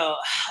 Girl,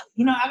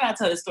 I gotta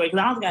tell this story because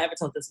I don't think I ever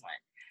told this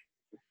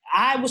one.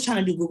 I was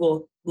trying to do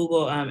Google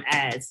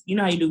ads. You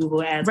know how you do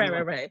Google ads?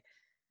 Right.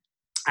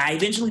 I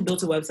eventually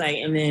built a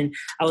website, and then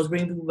I was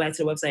bringing people back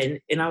to the website,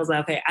 and I was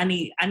like, okay, I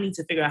need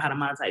to figure out how to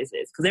monetize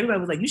this, because everybody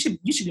was like, you should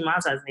be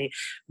monetizing it.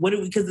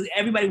 Because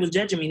everybody was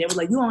judging me. They were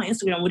like, you on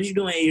Instagram? What are you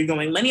doing? You're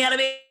going money out of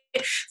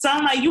it. So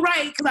I'm like, you're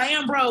right, because I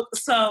am broke.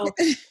 So one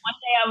day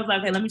I was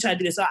like, okay, let me try to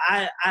do this. So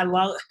I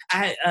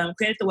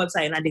created the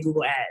website and I did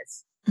Google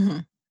ads, mm-hmm.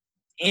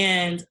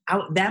 and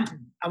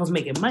I was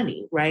making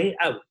money, right?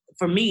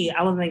 For me,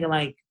 I was making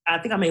I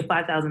think I made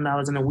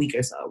 $5,000 in a week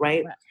or so,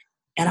 right?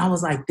 And I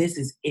was like, this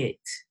is it.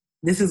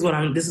 This is what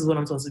I'm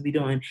supposed to be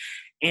doing.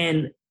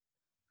 And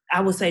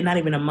I would say not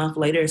even a month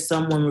later,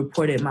 someone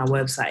reported my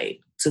website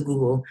to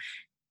Google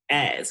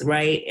Ads,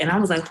 right? And I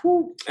was like,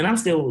 who? And I'm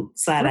still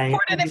side-eyeing.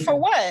 Reported it for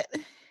what?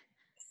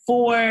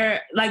 For,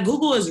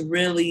 Google is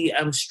really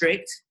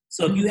strict.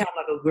 So if you have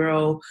a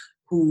girl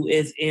who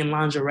is in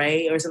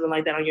lingerie or something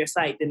like that on your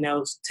site, then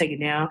they'll take it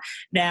down.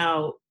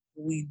 Now,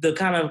 the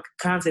kind of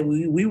content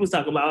we was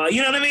talking about,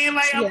 you know what I mean?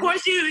 Of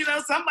course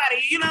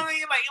somebody, you know what I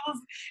mean?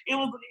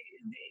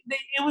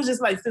 It was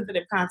just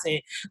sensitive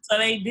content. So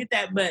they did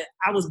that, but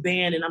I was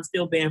banned, and I'm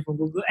still banned from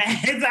Google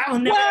Ads. I will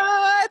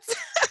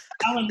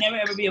never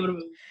ever be able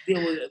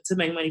to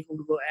make money from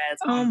Google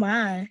Ads. Oh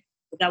my.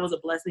 But that was a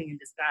blessing in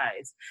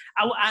disguise.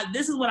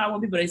 This is what I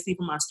want people to see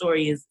from my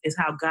story is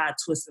how God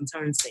twists and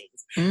turns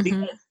things. Mm-hmm.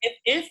 Because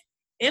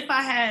if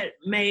I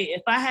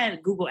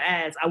had Google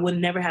Ads, I would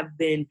never have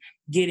been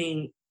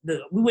getting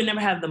we would never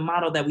have the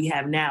model that we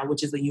have now,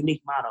 which is a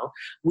unique model.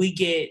 We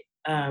get,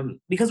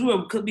 because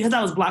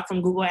I was blocked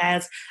from Google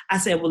Ads, I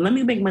said, well, let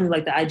me make money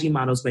like the IG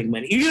models make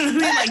money. You know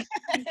what I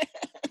mean?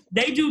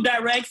 They do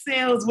direct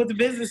sales with the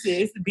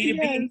businesses, B2B,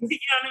 yes. You know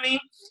what I mean?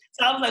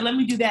 So I was like, let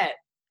me do that.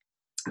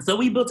 So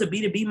we built a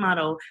B2B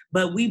model,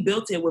 but we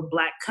built it with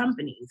Black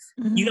companies.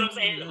 Mm-hmm. You know what I'm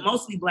saying?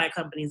 Mostly Black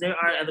companies. There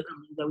are other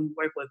companies that we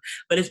work with,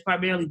 but it's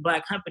primarily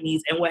Black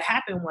companies. And what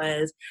happened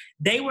was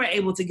they were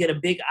able to get a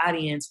big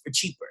audience for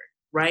cheaper.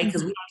 right?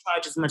 Because we don't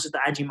charge as much as the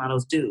IG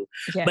models do.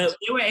 Yes. But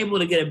they were able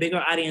to get a bigger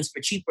audience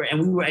for cheaper,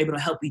 and we were able to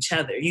help each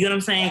other. You get what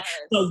I'm saying? Yes.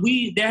 So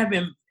there have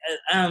been,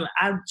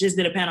 I just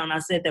did a panel and I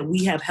said that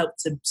we have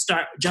helped to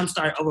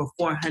jumpstart over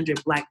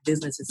 400 Black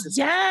businesses.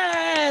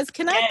 Yes.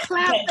 Can I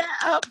clap that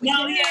up?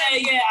 No,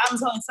 yeah. I'm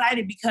so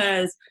excited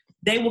because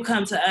they will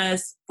come to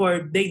us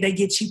they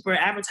get cheaper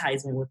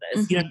advertising with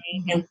us, you know what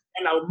I mean?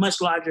 And a much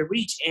larger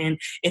reach. And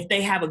if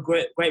they have a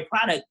great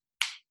product,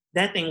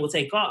 that thing will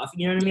take off.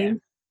 You know what I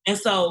mean? And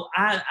so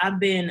I've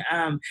been,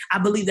 I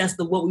believe that's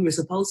what we were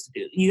supposed to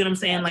do. You know what I'm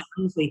saying? Yes. Like,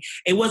 honestly,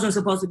 it wasn't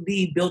supposed to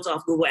be built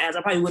off Google Ads.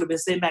 I probably would have been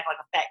sitting back like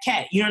a fat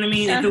cat. You know what I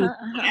mean? If it was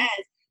Google Ads.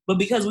 But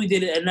because we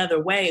did it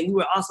another way, we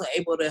were also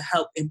able to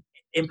help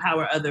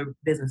empower other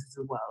businesses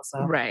as well.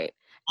 So right.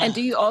 And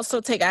do you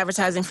also take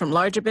advertising from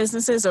larger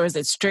businesses, or is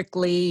it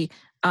strictly,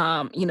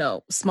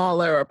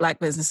 smaller or Black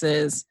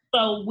businesses?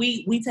 So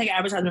we take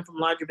advertising from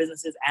larger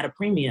businesses at a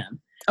premium.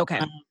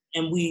 Okay.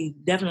 And we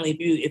definitely,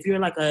 if you're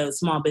like a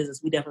small business,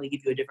 we definitely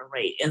give you a different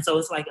rate. And so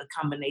it's like a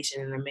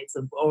combination and a mix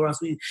of, or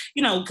else we,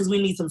 because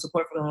we need some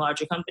support from the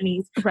larger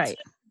companies. Right.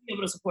 So be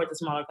able to support the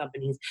smaller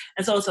companies.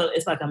 And so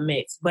it's like a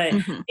mix. But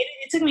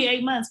it took me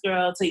 8 months,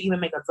 girl, to even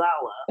make a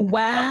Zawa.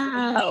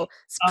 Wow.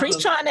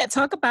 Preach on it.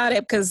 Talk about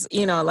it. Because,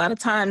 a lot of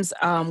times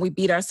we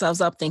beat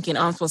ourselves up thinking,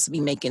 I'm supposed to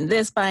be making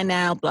this by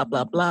now, blah,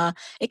 blah, blah.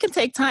 It can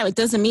take time. It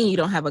doesn't mean you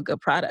don't have a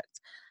good product.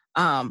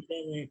 And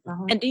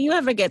do you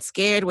ever get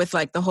scared with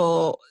like the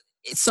whole,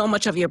 so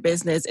much of your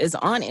business is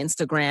on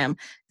Instagram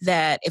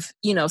that if,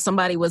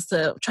 somebody was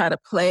to try to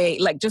play,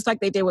 like just like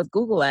they did with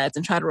Google Ads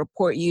and try to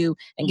report you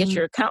and get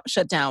your account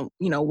shut down,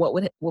 what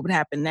would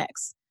happen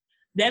next?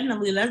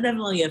 Definitely. That's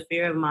definitely a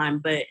fear of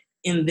mine. But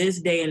in this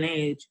day and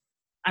age,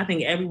 I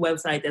think every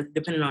website that's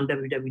dependent on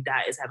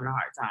www. is having a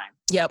hard time.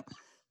 Yep.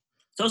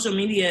 Social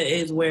media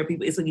is where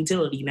it's a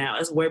utility now.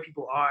 It's where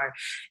people are.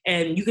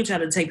 And you can try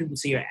to take people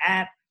to your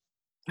app.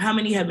 How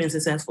many have been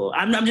successful?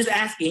 I'm just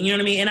asking, you know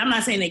what I mean? And I'm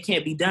not saying it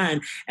can't be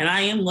done. And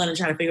I am going to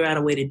try to figure out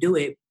a way to do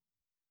it.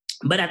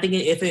 But I think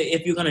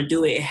if you're going to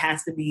do it, it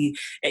has to be,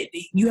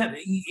 you have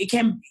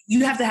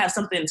to have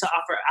something to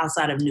offer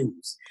outside of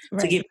news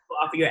to get people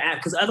off of your app.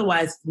 Because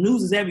otherwise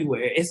news is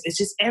everywhere. It's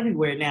just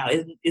everywhere now.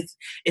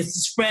 It's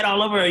spread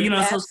all over,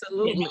 Absolutely. So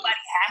nobody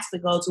has to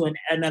go to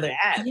another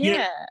app.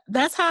 Yeah.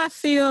 That's how I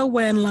feel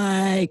when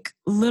like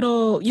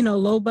little,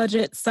 low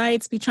budget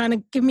sites be trying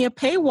to give me a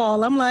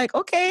paywall. I'm like,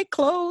 okay,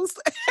 close.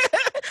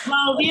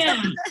 Well, yeah.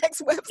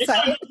 Next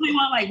website.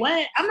 Like,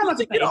 what? I'm not about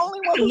to pay. You're the only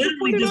one who's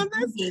reported on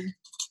this.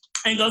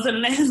 And go to the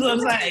next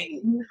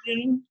website.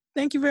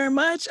 Thank you very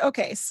much.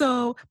 Okay,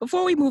 so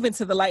before we move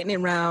into the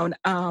lightning round,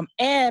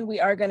 and we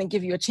are going to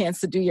give you a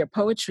chance to do your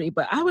poetry,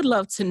 but I would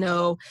love to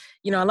know,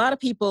 a lot of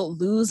people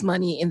lose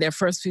money in their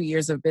first few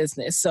years of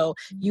business. So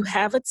you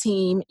have a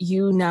team,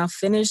 you now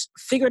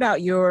figured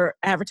out your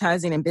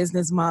advertising and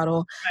business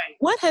model. Right.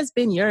 What has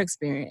been your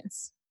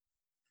experience?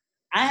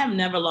 I have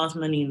never lost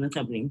money in the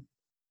company,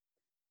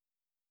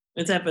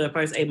 except for the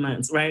first 8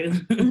 months, right? When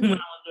I was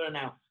doing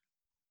that.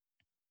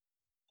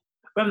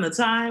 From the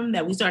time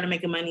that we started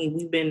making money,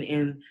 we've been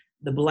in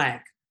the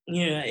black.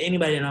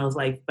 Anybody that knows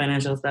like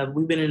financial stuff,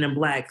 we've been in the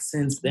black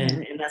since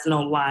then. And that's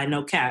no lie,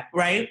 no cap,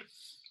 right?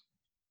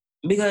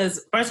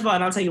 Because first of all,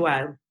 and I'll tell you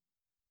why,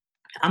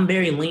 I'm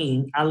very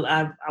lean.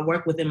 I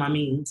work within my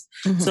means.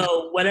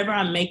 So whatever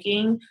I'm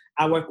making,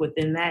 I work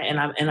within that, and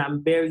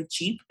I'm very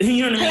cheap.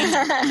 You know what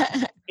I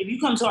mean? If you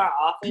come to our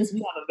office, we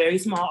have a very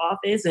small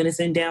office, and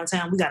it's in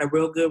downtown. We got a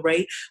real good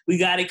rate. We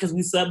got it because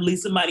we sublease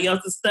somebody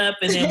else's stuff,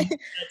 and then we're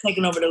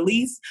taking over the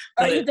lease.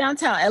 Are you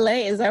downtown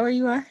LA? Is that where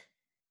you are?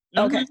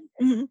 Okay.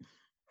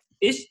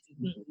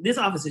 This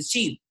office is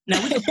cheap.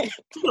 Now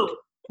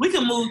we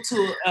can move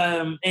to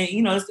and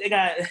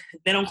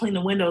they don't clean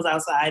the windows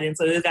outside, and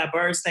so it's got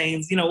bird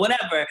stains,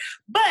 whatever.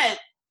 But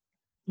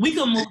we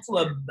can move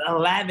to a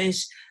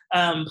lavish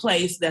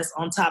place that's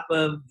on top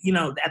of,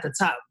 at the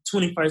top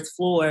 21st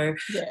floor,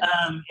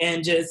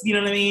 and just, you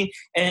know what I mean,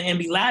 and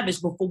be lavish.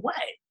 But for what?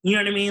 You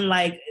know what I mean?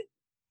 Like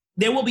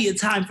there will be a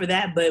time for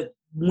that, but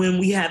when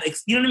we have,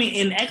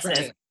 in excess.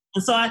 Right.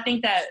 And so I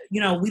think that,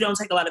 we don't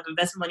take a lot of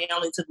investment money. I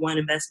only took one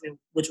investment,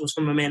 which was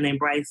from a man named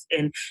Bryce,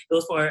 and it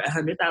was for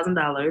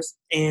 $100,000.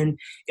 And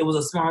it was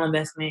a small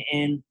investment.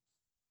 And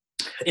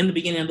in the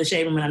beginning of the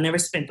shade room, and I never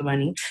spent the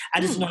money. I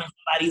just wanted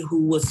somebody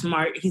who was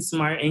smart. He's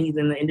smart and he's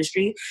in the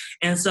industry.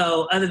 And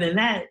so other than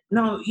that,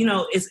 no,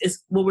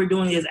 it's what we're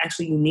doing is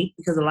actually unique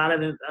because a lot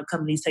of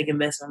companies take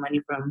investment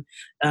money from,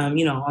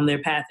 on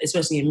their path,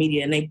 especially in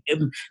media. And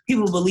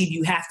people believe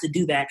you have to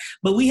do that.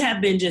 But we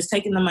have been just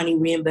taking the money,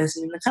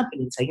 reinvesting in the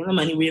company, saving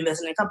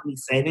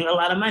a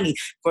lot of money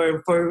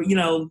for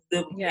And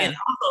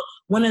also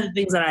one of the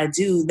things that I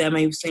do that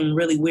may seem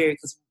really weird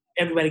because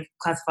everybody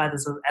classifies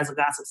this as a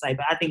gossip site,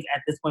 but I think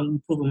at this point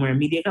we've proven we're a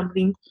media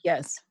company.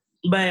 Yes.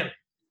 But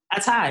I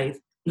tithe.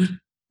 I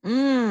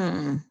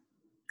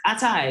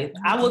tithe.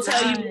 I will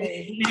tell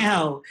you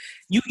now,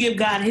 you give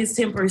God his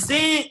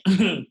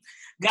 10%,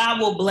 God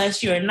will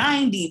bless your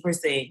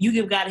 90%. You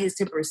give God his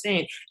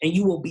 10% and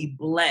you will be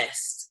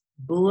blessed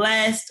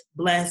blessed.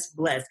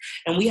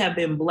 And we have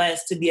been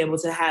blessed to be able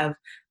to have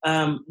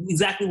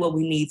exactly what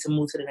we need to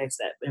move to the next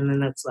step and the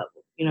next level,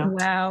 you know?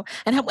 Wow.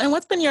 And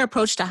what's been your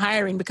approach to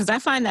hiring? Because I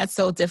find that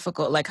so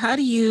difficult. Like, how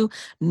do you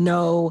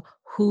know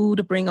who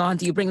to bring on?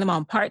 Do you bring them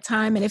on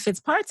part-time? And if it's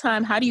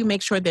part-time, how do you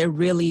make sure they're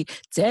really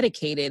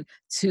dedicated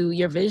to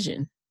your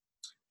vision?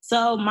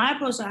 So my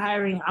approach to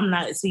hiring,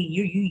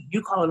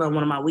 you're calling on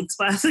one of my weak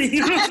spots. You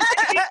know what I'm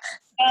saying?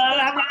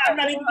 I'm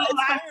not even gonna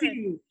lie to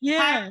you.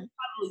 Yeah.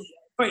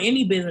 For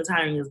any business,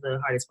 hiring is the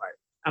hardest part.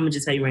 I'm gonna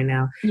just tell you right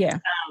now. Yeah.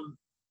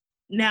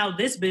 Now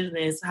this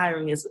business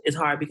hiring is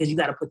hard because you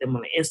got to put them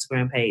on an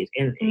Instagram page,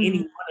 and any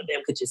one of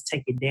them could just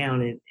take it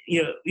down, and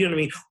you know what I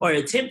mean, or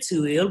attempt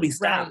to. It'll be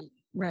stopped.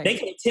 Right. They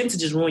can attempt to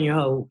just ruin your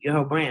whole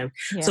brand.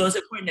 Yeah. So it's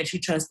important that you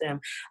trust them.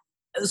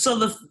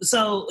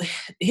 So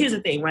here's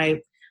the thing,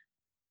 right?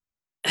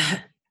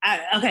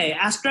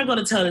 I struggle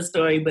to tell this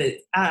story, but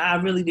I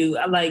really do.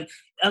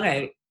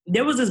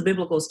 There was this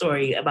biblical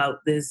story about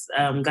this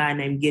guy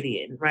named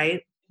Gideon,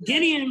 right?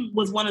 Gideon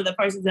was one of the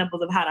first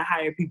examples of how to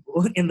hire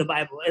people in the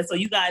Bible. And so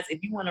you guys,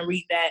 if you want to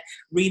read that,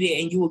 read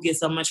it and you will get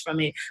so much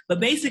from it. But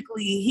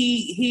basically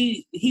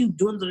he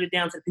dwindled it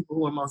down to the people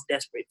who were most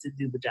desperate to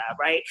do the job,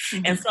 right?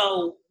 Mm-hmm. And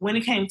so when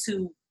it came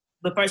to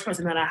the first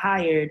person that I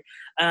hired,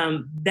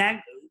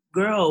 that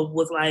girl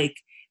was like,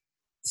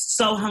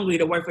 so hungry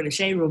to work for the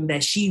Shade Room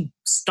that she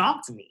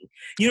stalked me.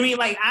 You know what I mean?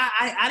 Like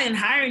I didn't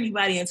hire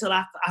anybody until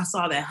I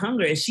saw that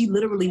hunger, and she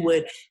literally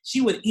would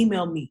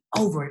email me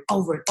over and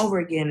over and over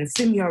again and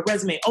send me her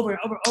resume over and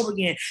over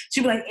again.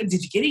 She'd be like,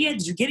 "Did you get it yet?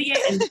 Did you get it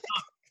yet?" And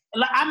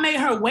I made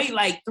her wait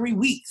like 3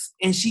 weeks,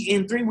 and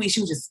in 3 weeks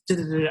she was just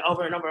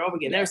over and over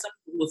again. There are some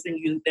people who will send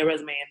you their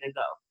resume and then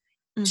go.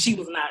 Mm-hmm.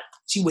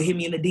 She would hit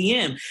me in the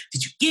DM.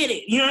 Did you get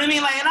it? You know what I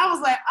mean? Like, and I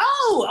was like,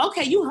 oh,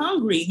 okay, you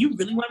hungry. You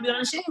really want to be on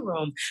the Shade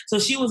Room. So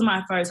she was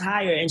my first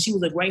hire, and she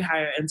was a great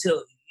hire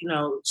until, you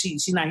know,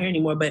 she's not here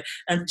anymore, but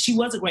she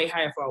was a great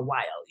hire for a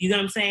while. You know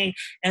what I'm saying?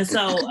 And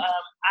so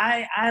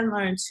I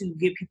learned to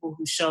get people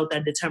who showed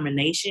that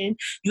determination.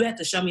 You have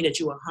to show me that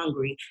you are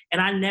hungry. And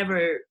I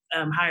never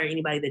hire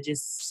anybody that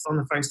just on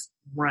the first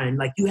run.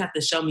 Like, you have to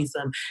show me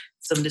some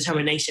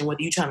determination,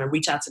 whether you're trying to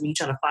reach out to me, you're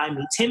trying to find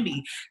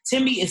me.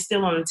 Timby is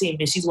still on the team,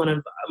 and she's one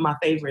of my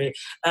favorite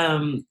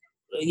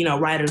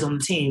writers on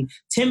the team.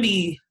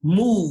 Timby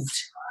moved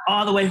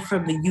all the way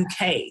from the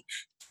UK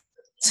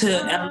to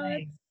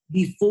LA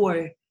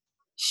before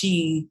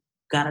she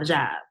got a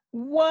job.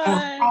 What?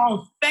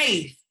 On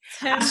faith.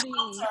 I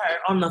spoke to her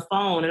on the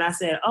phone, and I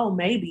said, oh,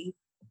 maybe.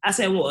 I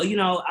said, well, you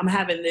know, I'm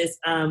having this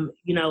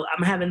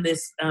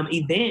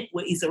event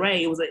with Issa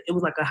Rae. It was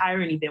like a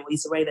hiring event with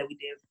Issa Rae that we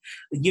did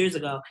years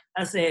ago.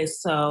 I said,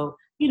 so,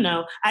 you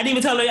know, I didn't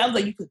even tell her. I was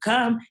like, you could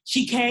come.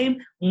 She came.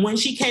 When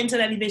she came to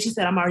that event, she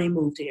said, I'm already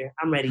moved here.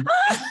 I'm ready.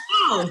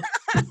 I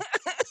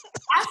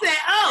said,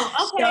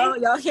 oh,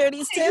 okay. Y'all hear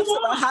these tips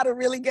about how to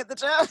really get the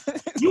job?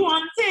 You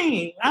on the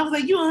team. I was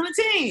like, you on the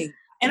team.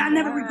 And I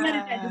never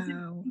regretted that.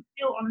 You're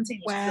still on the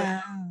team.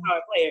 Wow. She's a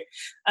power player.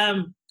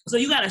 So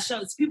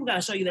people got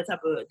to show you that type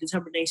of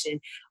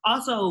determination.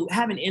 Also,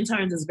 having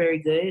interns is very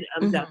good.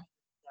 Okay.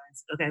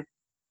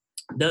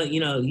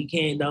 You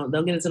can't,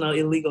 don't get into no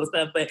illegal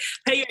stuff, but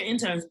pay your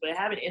interns, but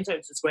having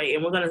interns is great.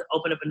 And we're going to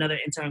open up another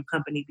intern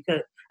company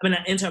an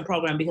intern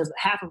program, because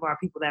half of our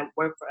people that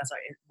work for us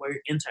were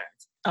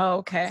interns. Oh,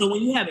 okay. So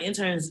when you have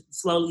interns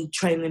slowly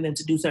training them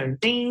to do certain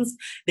things,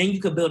 then you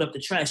can build up the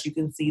trust. You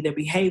can see their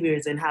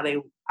behaviors and how they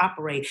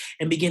operate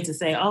and begin to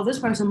say, oh, this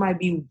person might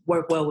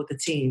work well with the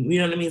team. You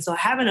know what I mean? So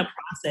having a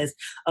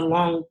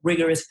long,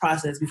 rigorous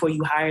process before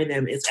you hire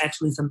them is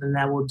actually something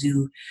that will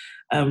do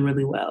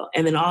really well.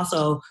 And then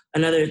also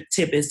another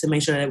tip is to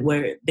make sure that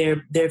where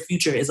their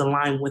future is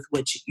aligned with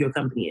what your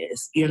company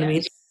is. You know what I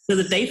mean? So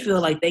that they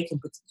feel like they can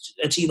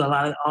achieve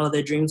all of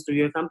their dreams through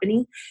your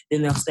company,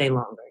 then they'll stay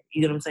longer.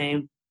 You know what I'm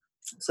saying?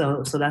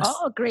 So that's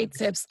all great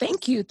tips.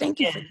 Thank you.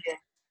 Yeah.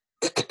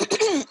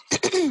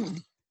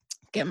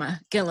 Get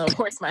a little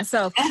hoarse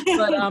myself,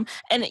 but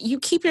and you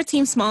keep your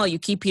team small. You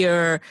keep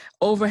your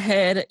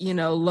overhead,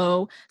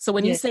 low. So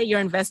when you say you're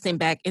investing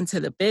back into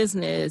the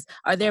business,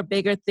 are there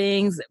bigger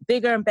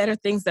and better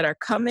things that are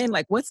coming?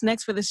 Like, what's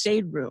next for the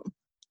Shade Room?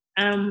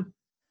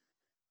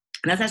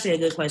 That's actually a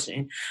good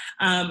question.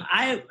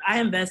 I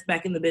invest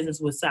back in the business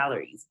with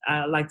salaries.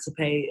 I like to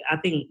pay. I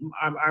think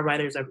our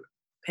writers are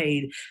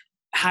paid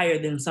higher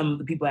than some of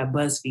the people at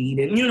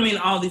BuzzFeed, and you know what I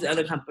mean, all these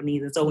other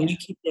companies. And so when you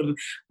keep them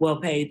well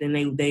paid, then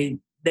they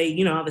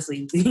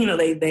obviously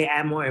they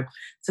add more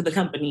to the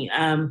company.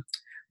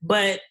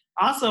 But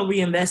also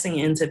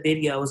reinvesting into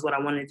video is what I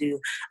want to do.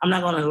 I'm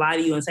not going to lie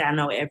to you and say I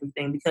know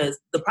everything, because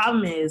the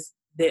problem is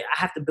that I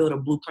have to build a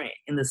blueprint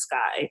in the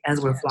sky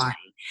as we're flying.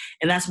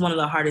 And that's one of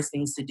the hardest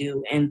things to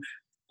do. And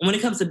when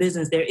it comes to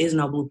business, there is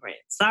no blueprint.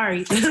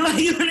 Sorry. You know what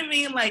I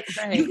mean? Like,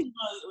 you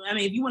can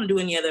if you want to do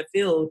any other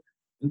field,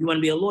 if you want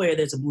to be a lawyer,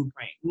 there's a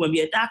blueprint. You want to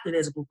be a doctor,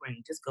 there's a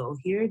blueprint. Just go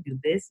here, do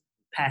this,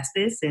 pass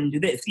this, and do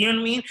this. You know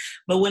what I mean?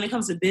 But when it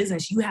comes to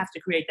business, you have to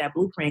create that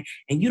blueprint,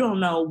 and you don't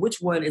know which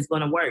one is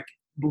going to work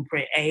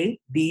blueprint A,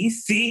 B,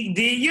 C,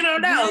 D. You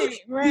don't know.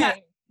 Right. You have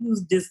to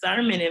use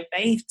discernment and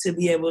faith to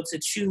be able to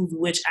choose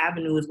which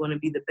avenue is going to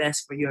be the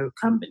best for your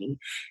company,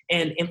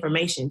 and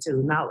information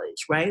too,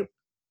 knowledge, right?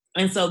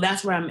 And so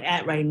that's where I'm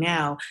at right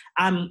now.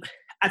 I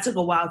took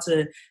a while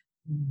to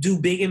do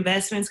big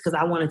investments because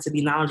I wanted to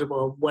be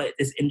knowledgeable of what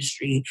this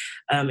industry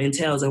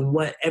entails, and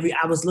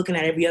I was looking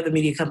at every other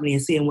media company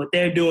and seeing what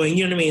they're doing,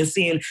 you know what I mean? And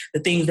seeing the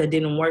things that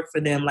didn't work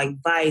for them, like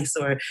Vice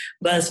or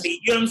BuzzFeed,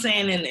 you know what I'm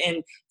saying?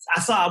 And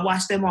I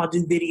watched them all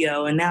do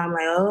video, and now I'm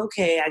like, oh,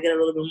 okay, I get a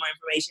little bit more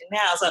information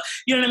now. So,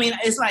 you know what I mean?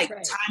 It's like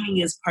timing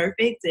is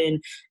perfect,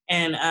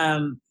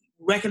 and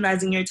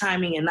recognizing your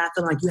timing and not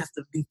feeling like you have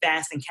to be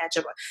fast and catch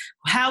up.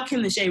 How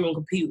can the Shade Room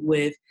compete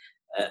with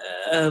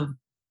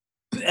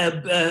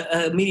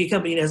a media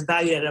company that's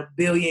valued at $1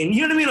 billion, you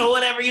know what I mean, or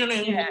whatever, you know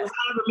what I mean,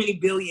 however many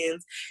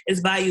billions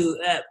is valued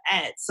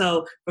at.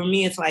 So for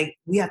me, it's like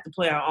we have to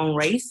play our own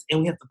race,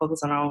 and we have to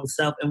focus on our own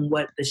self and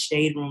what the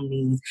Shade Room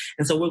needs.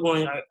 And so we're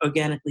going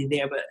organically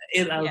there, but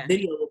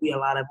video will be a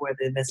lot of where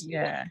the investment.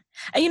 Yeah,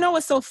 and you know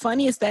what's so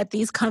funny is that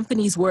these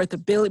companies worth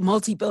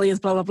multi-billions,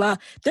 blah blah blah.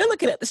 They're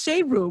looking at the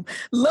Shade Room,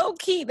 low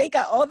key. They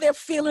got all their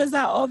feelers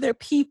out, all their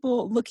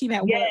people looking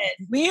at what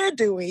we're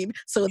doing.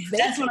 So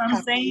that's what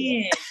I'm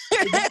saying.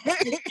 And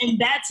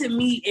that to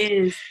me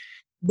is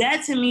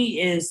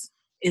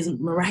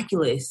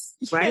miraculous,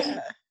 right?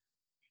 Yeah.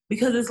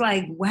 Because it's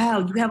like, wow,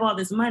 you have all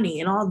this money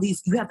and all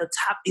these, you have the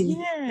top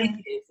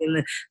executives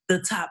and the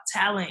top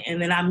talent, and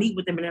then I meet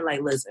with them and they're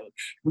like, listen,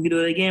 we could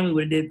do it again. We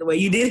would have did it the way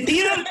you did it.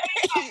 You know what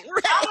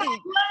I mean?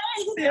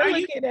 They're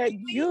looking at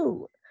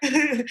you.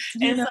 And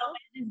so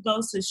it just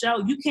goes to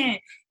show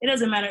it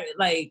doesn't matter.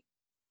 Like,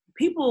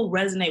 people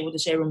resonate with the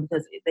Shade Room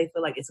because they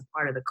feel like it's a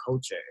part of the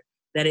culture.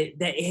 That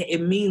it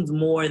means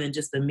more than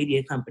just a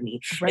media company.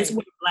 Right. It's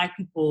where Black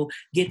people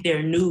get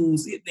their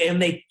news,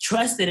 and they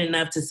trust it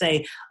enough to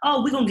say,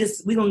 "Oh, we're gonna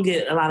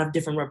get a lot of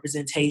different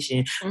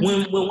representation."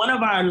 Mm-hmm. When one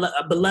of our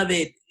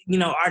beloved,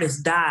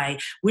 artists die,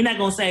 we're not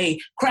gonna say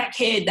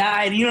crackhead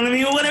died, you know what I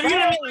mean, or whatever. Right. You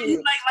know what I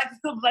mean? Like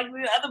the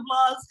other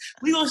blogs,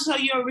 we gonna show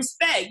your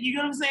respect. You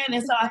know what I'm saying?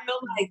 And so I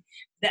feel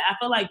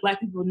like Black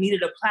people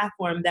needed a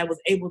platform that was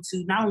able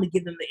to not only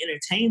give them the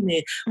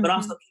entertainment, but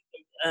also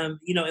in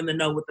the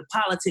know with the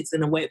politics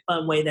in a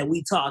fun way that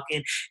we talk,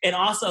 and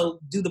also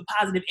do the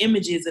positive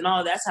images and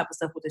all that type of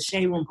stuff with the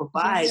Shade Room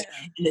provides.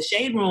 Yeah. And the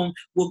Shade Room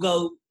will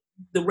go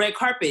the red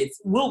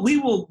carpets. We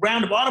will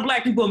round up all the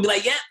Black people and be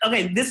like, yeah,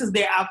 okay, this is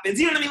their outfits.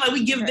 You know what I mean? Like,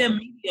 we give them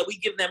media, we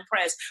give them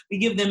press, we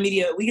give them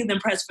media, we give them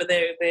press for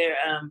their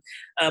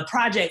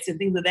projects and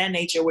things of that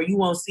nature, where you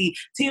won't see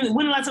TMZ.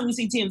 When the last time you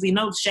see TMZ?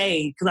 No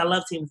shade, because I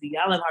love TMZ.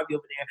 I love Harvey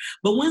over there.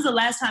 But when's the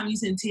last time you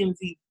seen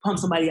TMZ pump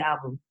somebody's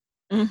album?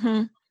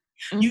 Mm-hmm.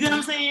 You get what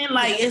I'm saying?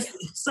 Like, it's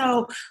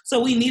so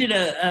we needed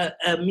a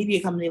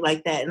media company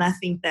like that. And I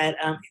think that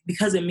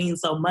because it means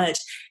so much,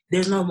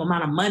 there's no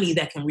amount of money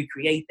that can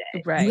recreate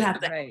that. Right, you have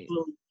to really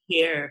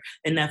care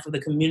enough for the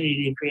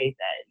community to create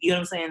that. You know what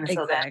I'm saying? And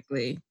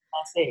exactly. So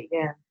that's it,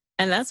 yeah.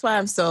 And that's why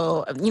I'm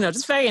so,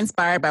 just very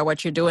inspired by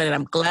what you're doing. And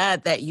I'm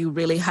glad that you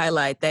really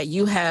highlight that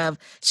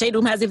Shade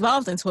Room has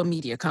evolved into a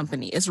media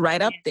company. It's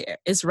right up there.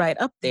 It's right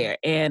up there.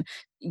 And,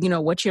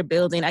 what you're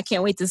building, I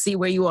can't wait to see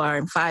where you are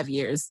in 5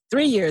 years,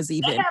 3 years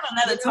even. They have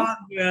another talk,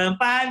 girl, in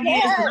 5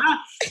 years.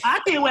 I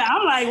can't wait.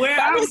 I'm like, where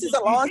 5 years is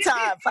a long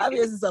time. 5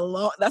 years is a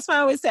long, that's why I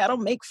always say I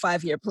don't make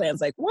 5-year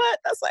plans. Like, what?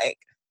 That's like...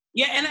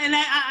 Yeah, and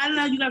I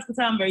know you guys can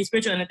tell I'm very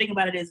spiritual, and the thing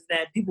about it is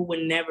that people would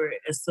never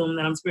assume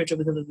that I'm spiritual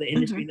because of the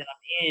industry that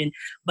I'm in.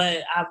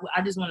 But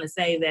I just want to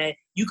say that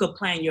you could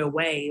plan your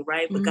way,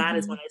 right? But God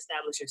is going to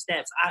establish your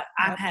steps.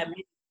 I've had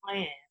many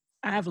plans.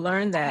 I've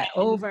learned that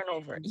over and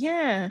over.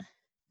 Yeah.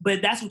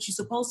 But that's what you're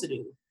supposed to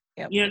do.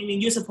 Yep. You know what I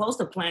mean? You're supposed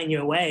to plan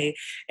your way,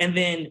 and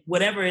then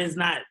whatever is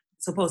not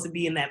supposed to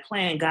be in that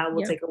plan, God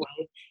will take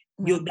away.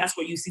 That's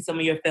where you see some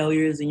of your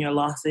failures and your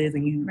losses,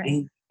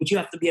 and but you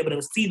have to be able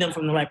to see them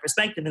from the right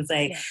perspective and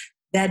say,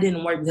 that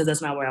didn't work because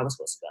that's not where I was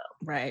supposed to go.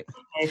 Right.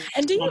 Okay?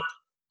 And do you...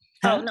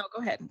 Oh, no,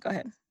 go ahead.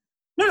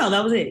 No,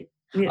 that was it.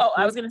 Yeah. Oh,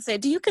 I was going to say,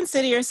 do you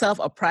consider yourself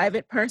a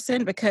private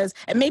person? Because,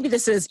 and maybe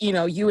this is,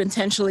 you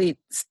intentionally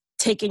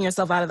taking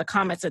yourself out of the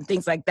comments and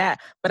things like that.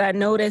 But I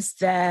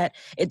noticed that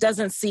it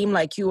doesn't seem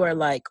like you are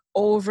like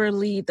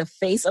overly the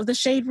face of the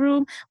Shade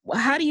Room.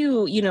 How do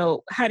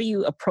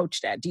you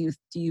approach that? Do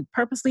you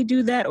purposely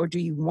do that, or do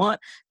you want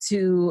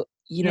to,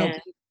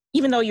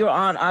 even though you're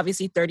on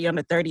obviously 30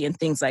 under 30 and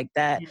things like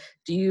that,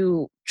 do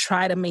you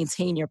try to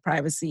maintain your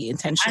privacy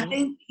intentionally? I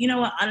think,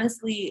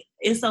 honestly,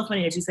 it's so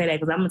funny that you say that,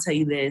 because I'm going to tell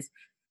you this.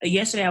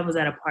 Yesterday I was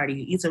at a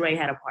party. Issa Rae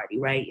had a party,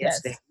 right?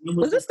 Yes. Yesterday.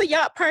 Was this the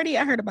yacht party?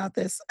 I heard about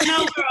this.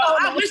 No, girl.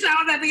 I wish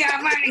I was at the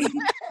yacht party.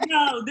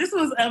 No, this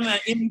was an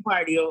indie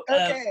party.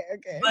 Okay.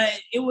 But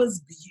it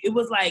was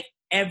like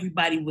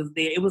everybody was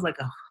there. It was like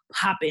a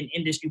poppin'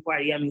 industry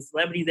party. I mean,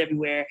 celebrities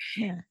everywhere.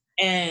 Yeah.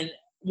 And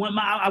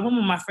I went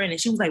with my friend,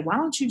 and she was like, why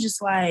don't you just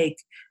like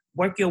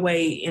work your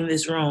way in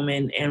this room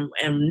and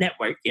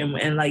network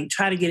and like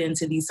try to get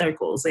into these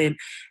circles? And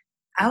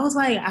I was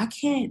like, I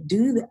can't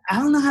do that. I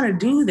don't know how to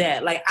do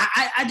that. Like,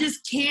 I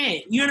just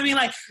can't. You know what I mean?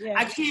 Like, yeah.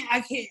 I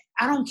can't.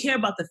 I don't care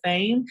about the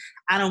fame.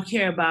 I don't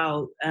care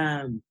about,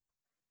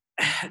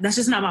 that's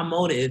just not my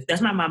motive.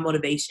 That's not my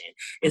motivation.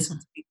 It's to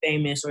be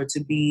famous or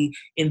to be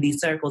in these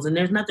circles. And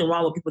there's nothing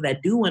wrong with people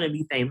that do want to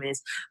be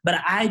famous.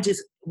 But I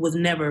just was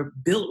never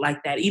built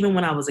like that. Even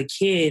when I was a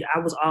kid, I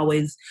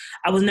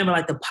was never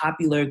like the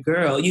popular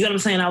girl. You know what I'm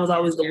saying? I was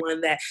always the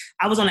one that,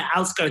 I was on the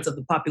outskirts of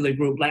the popular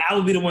group. Like, I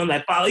would be the one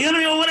that follow, you know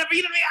what I mean? Or whatever,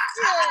 you know what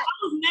I mean?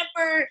 I was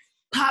never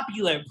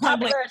popular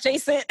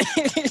adjacent.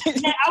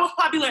 Yeah, I was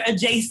popular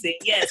adjacent.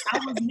 Yes, I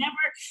was never,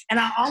 and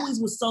I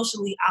always was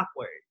socially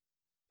awkward.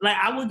 Like,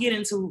 I would get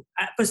into,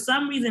 for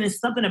some reason, it's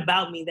something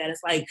about me that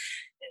it's like,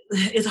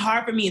 it's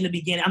hard for me in the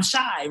beginning. I'm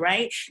shy,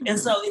 right? Mm-hmm. And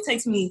so it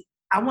takes me,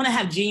 I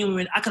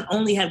can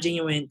only have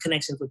genuine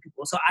connections with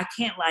people. So I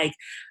can't like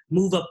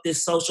move up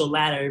this social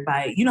ladder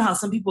by, you know how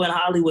some people in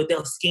Hollywood,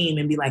 they'll scheme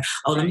and be like,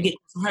 oh, let me get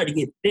her to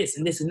get this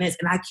and this and this.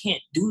 And I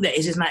can't do that.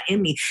 It's just not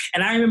in me.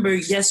 And I remember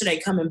yesterday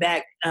coming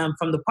back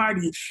from the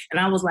party, and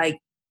I was like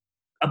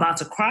about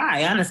to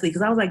cry, honestly,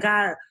 because I was like,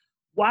 God,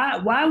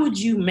 why would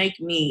you make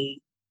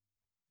me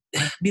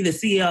be the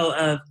CEO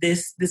of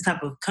this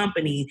type of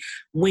company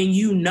when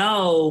you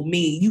know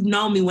me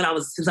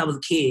since I was a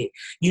kid.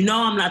 You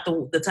know I'm not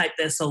the type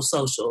that's so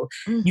social.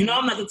 Mm-hmm. You know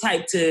I'm not the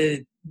type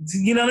to,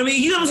 you know what I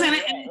mean? You know what I'm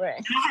saying? Right.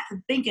 And I had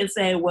to think and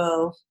say,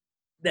 well,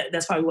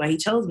 that's probably why he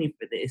chose me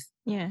for this.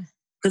 Yeah.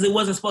 Because it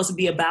wasn't supposed to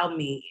be about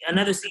me.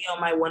 Another CEO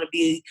might want to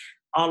be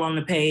all on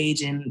the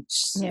page and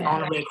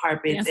on the red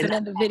carpet. And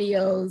the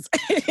videos.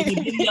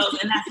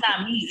 And that's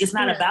not me. It's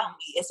not about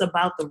me. It's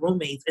about the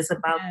roommates. It's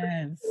about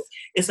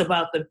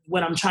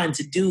what I'm trying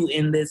to do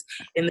in this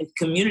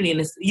community. And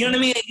this, you know what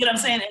I mean? You know what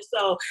I'm saying?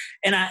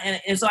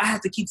 And so I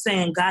have to keep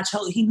saying, God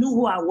chose. He knew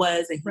who I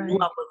was, and he knew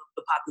I wasn't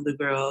the popular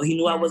girl. He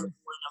knew I wasn't the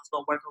one that was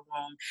going to work a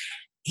room.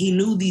 He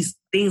knew these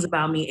things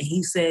about me, and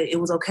he said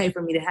it was okay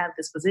for me to have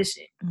this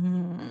position.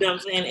 Mm. You know what I'm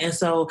saying? And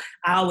so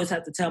I always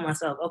have to tell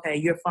myself, okay,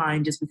 you're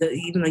fine, just because,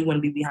 even though you want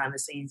to be behind the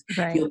scenes,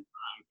 you're fine.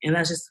 And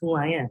that's just who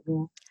I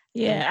am.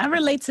 Yeah, I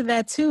relate to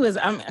that too. As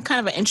I'm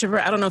kind of an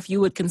introvert. I don't know if you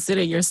would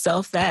consider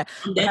yourself that.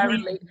 But I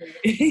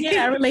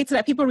relate to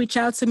that. People reach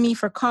out to me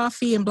for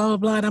coffee and blah, blah,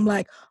 blah. And I'm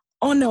like,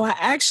 oh no, I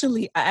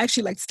actually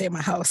like to stay in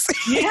my house.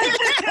 Yeah.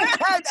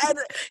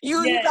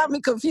 You got me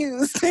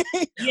confused.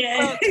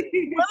 Yeah.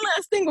 One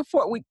last thing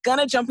before we're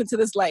gonna jump into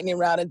this lightning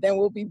round, and then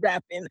we'll be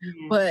wrapping.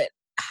 Mm-hmm. But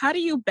how do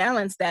you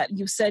balance that?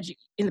 You said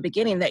in the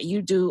beginning that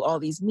you do all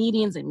these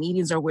meetings, and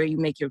meetings are where you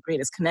make your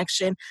greatest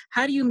connection.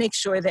 How do you make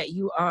sure that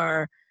you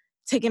are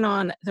taking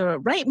on the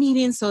right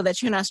meetings so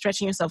that you're not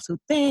stretching yourself too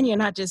thin? You're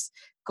not just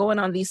going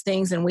on these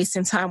things and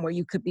wasting time where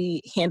you could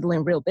be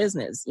handling real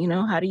business. You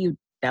know, how do you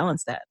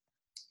balance that?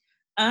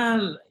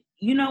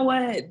 You know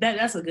what?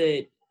 That's a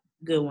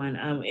good one.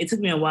 It took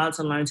me a while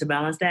to learn to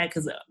balance that,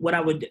 because what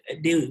I would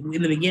do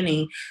in the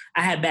beginning,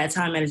 I had bad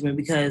time management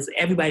because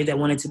everybody that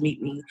wanted to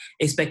meet me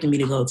expected me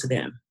to go to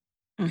them.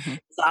 Mm-hmm.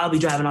 So I'll be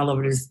driving all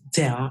over this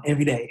town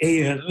every day,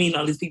 meeting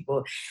all these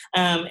people.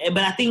 But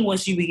I think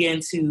once you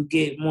begin to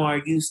get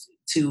more used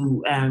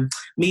to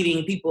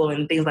meeting people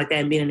and things like that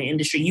and being in the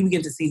industry, you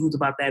begin to see who's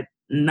about that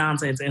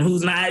nonsense and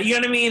who's not, you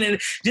know what I mean? And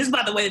just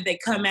by the way that they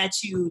come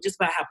at you, just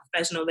by how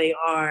professional they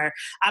are.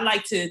 I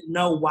like to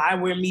know why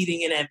we're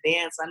meeting in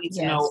advance. I need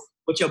to know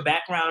what your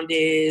background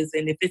is,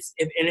 and if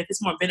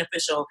it's more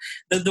beneficial.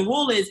 The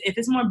rule is, if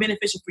it's more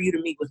beneficial for you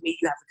to meet with me,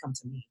 you have to come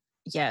to me.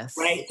 Yes.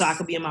 Right? So I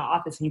could be in my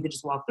office and you could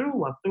just walk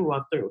through.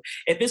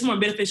 If it's more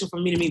beneficial for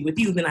me to meet with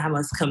you, then I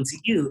must come to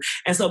you.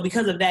 And so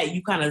because of that,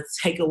 you kind of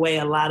take away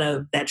a lot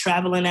of that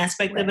traveling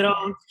aspect of it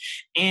all.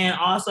 And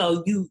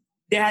also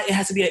it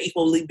has to be an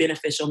equally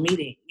beneficial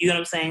meeting. You know what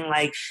I'm saying?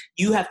 Like,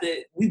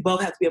 we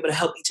both have to be able to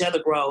help each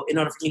other grow in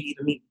order for me to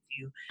even meet with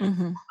you,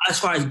 mm-hmm. as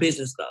far as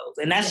business goes.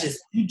 And that's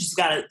you just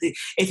gotta,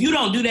 if you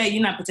don't do that,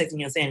 you're not protecting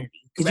your sanity.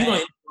 Because you're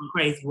going to go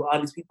crazy with all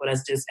these people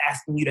that's just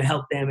asking you to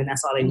help them, and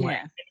that's all they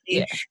want.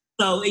 Yeah.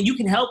 So you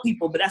can help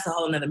people, but that's a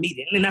whole nother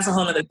meeting. And that's a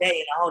whole nother day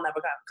and a whole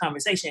nother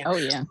conversation. Oh,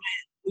 yeah.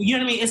 You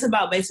know what I mean? It's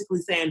about basically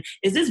saying,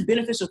 is this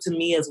beneficial to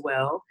me as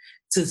well,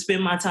 to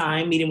spend my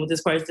time meeting with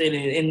this person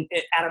and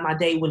out of my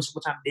day, which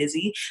I'm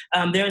busy?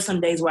 There are some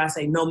days where I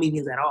say no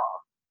meetings at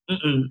all.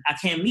 I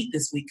can't meet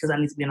this week because I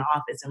need to be in the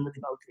office and really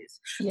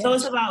focus. Yeah. So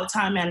it's about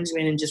time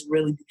management and just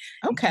really.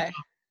 Okay.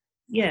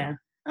 Yeah.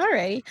 All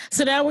right.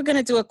 So now we're going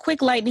to do a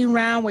quick lightning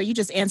round where you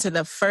just answer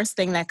the first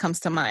thing that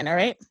comes to mind. All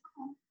right.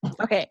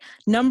 Okay.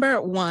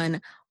 Number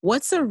 1,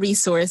 what's a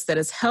resource that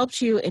has helped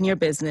you in your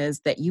business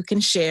that you can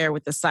share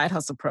with the Side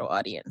Hustle Pro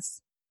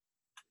audience?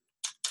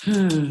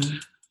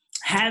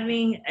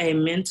 Having a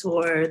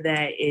mentor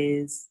that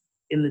is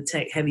in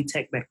the heavy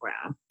tech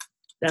background.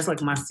 That's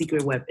like my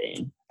secret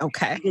weapon.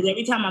 Okay. Because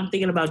every time I'm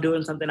thinking about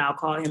doing something, I'll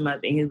call him up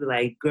and he'll be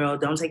like, girl,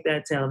 don't take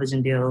that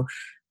television deal.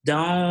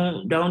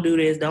 Don't do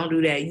this. Don't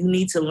do that. You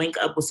need to link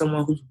up with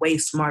someone who's way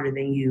smarter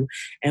than you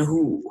and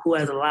who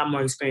has a lot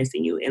more experience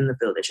than you in the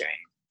field that you're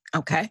in.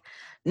 Okay.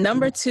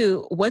 Number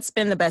 2, what's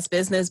been the best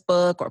business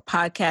book or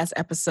podcast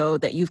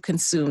episode that you've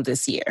consumed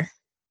this year?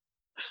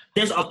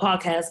 There's a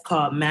podcast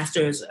called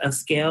Masters of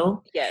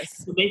Scale.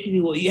 Yes. So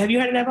basically, have you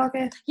heard of that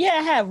podcast? Yeah,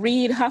 I have.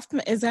 Reed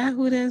Hoffman. Is that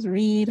who it is?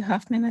 Reed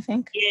Hoffman, I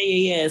think.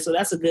 Yeah. So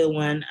that's a good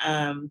one.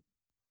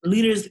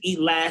 Leaders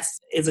Eat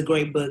Last is a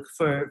great book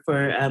for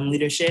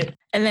leadership.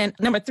 And then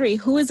number 3,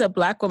 who is a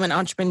Black woman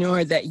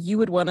entrepreneur that you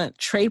would want to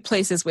trade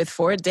places with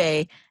for a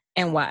day,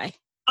 and why?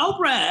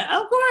 Oprah,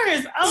 of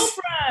course.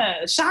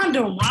 Oprah,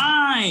 Shonda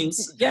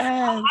Rhimes.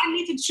 Yes. I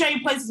need to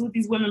trade places with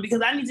these women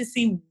because I need to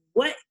see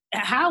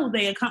how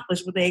they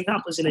accomplish what they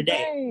accomplish in a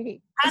day. Right.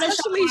 How does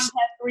Shonda Rhimes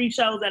have 3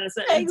 shows at a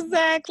certain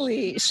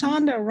Exactly.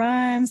 Shonda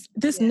Rhimes,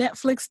 this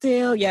Netflix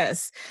deal.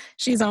 Yes,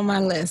 she's on my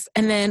list.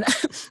 And then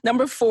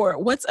number 4,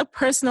 what's a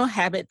personal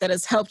habit that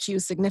has helped you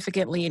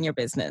significantly in your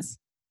business?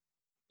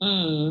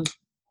 My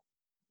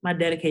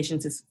dedication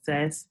to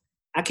success.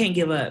 I can't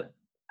give up.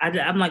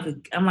 I'm like,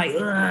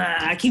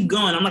 I keep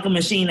going. I'm like a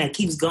machine that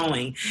keeps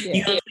going. Yeah.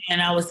 You know what I'm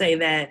saying? I would say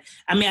that,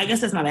 I mean, I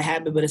guess that's not a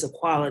habit, but it's a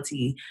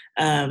quality.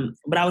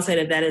 But I would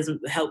say that has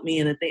helped me.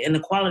 And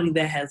the quality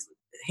that has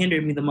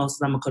hindered me the most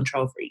is I'm a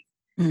control freak.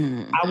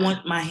 I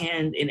want my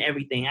hand in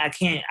everything. I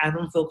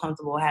don't feel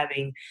comfortable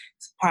having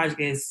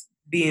projects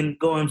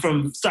going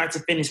from start to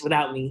finish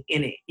without me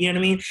in it. You know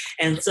what I mean?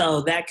 And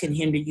so that can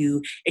hinder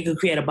you. It can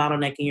create a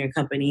bottleneck in your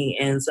company.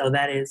 And so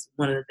that is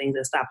one of the things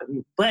that's stopping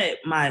me. But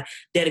my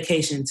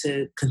dedication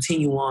to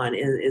continue on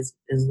is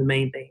the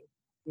main thing.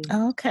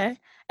 Okay.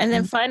 And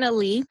then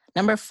finally,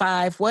 number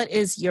 5, what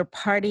is your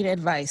parting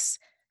advice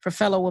for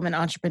fellow women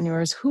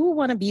entrepreneurs who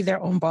want to be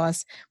their own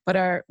boss, but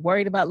are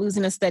worried about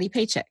losing a steady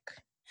paycheck?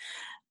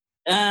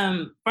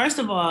 First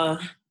of all,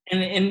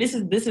 and this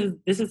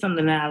is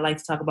something that I like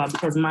to talk about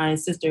because my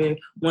sister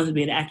wants to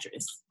be an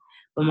actress,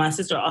 but my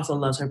sister also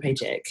loves her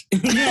paycheck.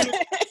 And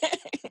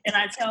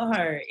I tell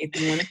her,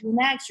 if you want to be an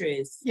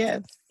actress,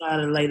 yes, you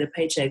gotta lay the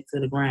paycheck to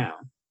the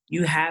ground.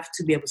 You have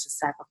to be able to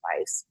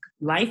sacrifice.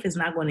 Life is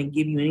not going to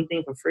give you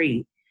anything for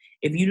free.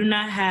 If you do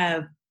not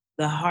have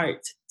the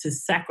heart to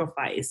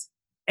sacrifice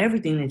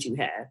everything that you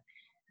have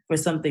for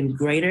something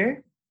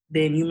greater,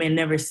 then you may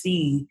never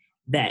see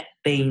that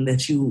thing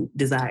that you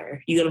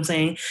desire. You know what I'm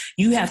saying?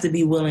 You have to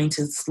be willing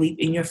to sleep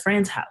in your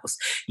friend's house.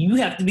 You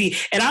have to be,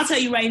 and I'll tell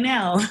you right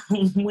now,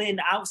 when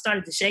I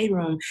started the Shade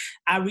Room,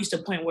 I reached a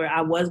point where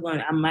I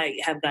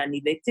might have gotten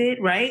evicted,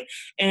 right?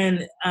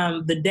 And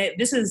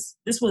this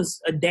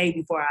was a day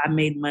before I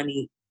made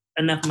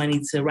enough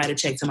money to write a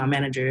check to my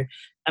manager.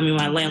 I mean,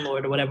 my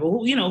landlord or whatever,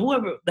 whoever, you know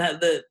what I'm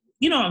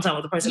talking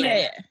about, the person.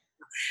 Yeah.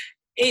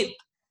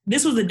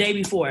 This was the day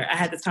before I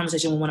had this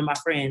conversation with one of my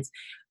friends.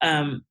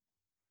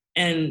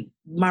 And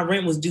my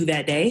rent was due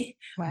that day.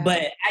 Wow.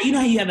 But you know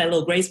how you have that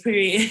little grace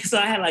period? So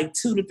I had like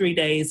 2 to 3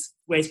 days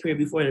grace period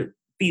before the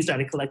fees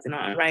started collecting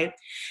on, right?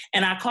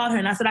 And I called her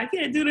and I said, I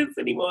can't do this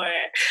anymore.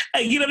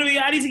 You know what I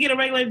mean? I need to get a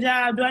regular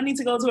job. Do I need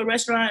to go to a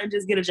restaurant and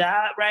just get a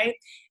job, right?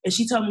 And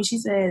she told me, she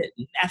said,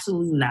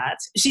 absolutely not.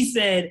 She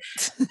said,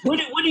 what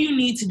do you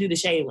need to do the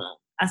Shade Room?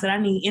 I said, I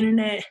need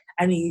internet,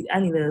 I need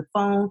a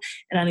phone,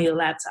 and I need a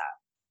laptop.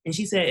 And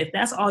she said, if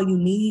that's all you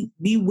need,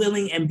 be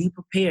willing and be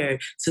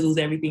prepared to lose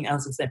everything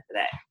else except for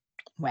that.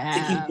 Wow. To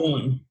keep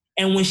going.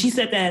 And when she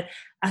said that,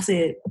 I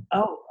said,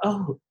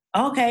 oh,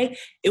 okay.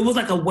 It was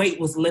like a weight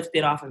was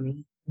lifted off of me.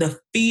 The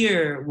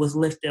fear was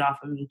lifted off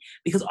of me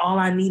because all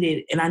I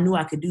needed, and I knew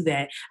I could do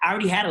that. I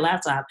already had a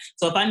laptop.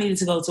 So if I needed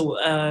to go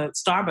to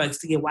Starbucks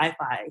to get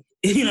Wi-Fi,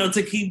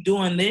 to keep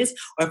doing this,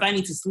 or if I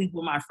need to sleep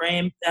with my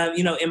friend,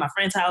 in my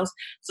friend's house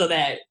so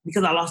that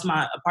because I lost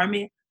my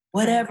apartment,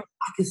 whatever,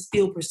 I can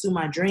still pursue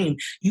my dream.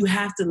 You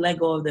have to let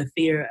go of the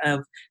fear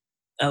of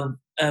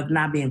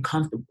not being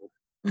comfortable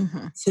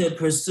to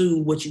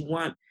pursue what you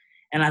want.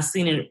 And I've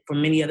seen it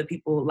from many other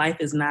people.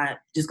 Life is not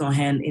just going to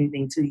hand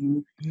anything to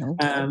you.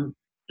 Nope.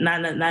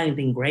 Not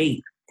anything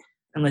great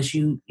unless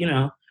you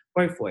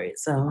work for it.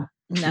 So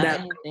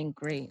not anything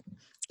great.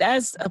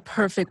 That's a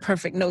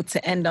perfect note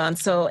to end on.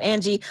 So,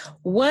 Angie,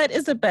 what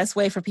is the best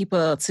way for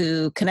people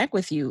to connect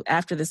with you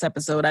after this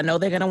episode? I know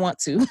they're going to want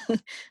to.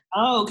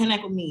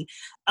 Connect with me.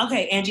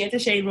 Okay,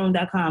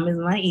 Angie@theshaderoom.com is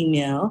my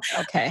email.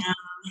 Okay.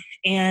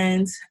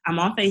 And I'm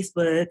on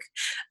Facebook.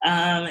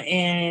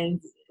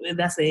 And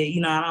that's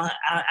it. I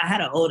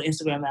had an old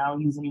Instagram that I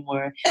don't use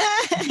anymore.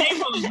 Shade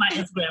Room is my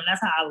Instagram.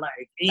 That's how I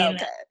learned.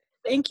 Okay.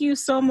 Thank you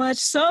so much,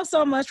 so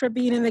much for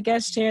being in the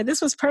guest chair.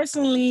 This was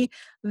personally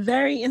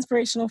very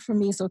inspirational for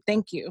me, so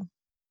thank you.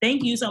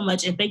 Thank you so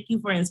much, and thank you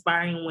for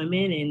inspiring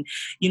women and,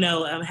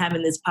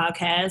 having this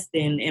podcast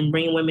and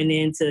bringing women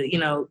in to,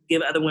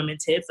 give other women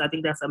tips. I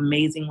think that's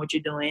amazing what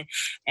you're doing,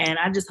 and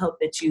I just hope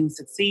that you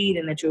succeed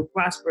and that you're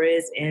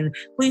prosperous, and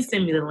please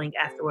send me the link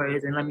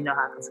afterwards and let me know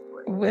how I can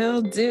support you.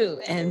 Will do,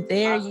 and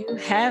there you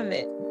have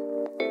it.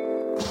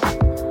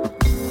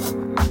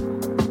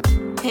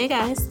 Hey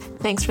guys,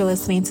 thanks for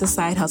listening to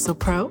Side Hustle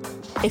Pro.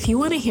 If you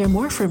want to hear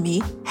more from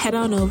me, head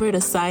on over to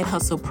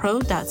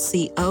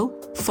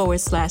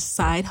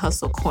sidehustlepro.co/Side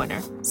Hustle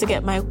Corner to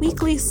get my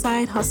weekly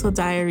Side Hustle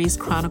Diaries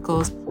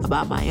chronicles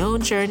about my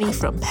own journey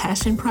from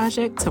passion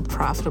project to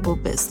profitable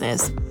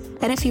business.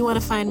 And if you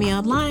want to find me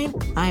online,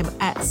 I'm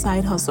at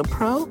Side Hustle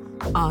Pro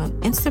on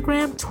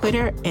Instagram,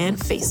 Twitter, and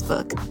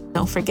Facebook.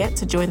 Don't forget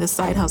to join the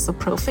Side Hustle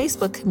Pro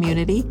Facebook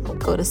community.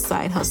 Go to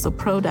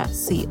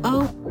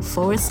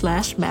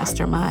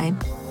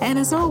sidehustlepro.co/mastermind. And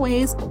as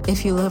always,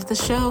 if you love the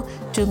show,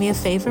 do me a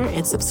favor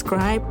and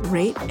subscribe,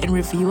 rate, and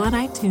review on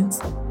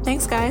iTunes.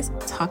 Thanks, guys.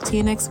 Talk to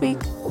you next week.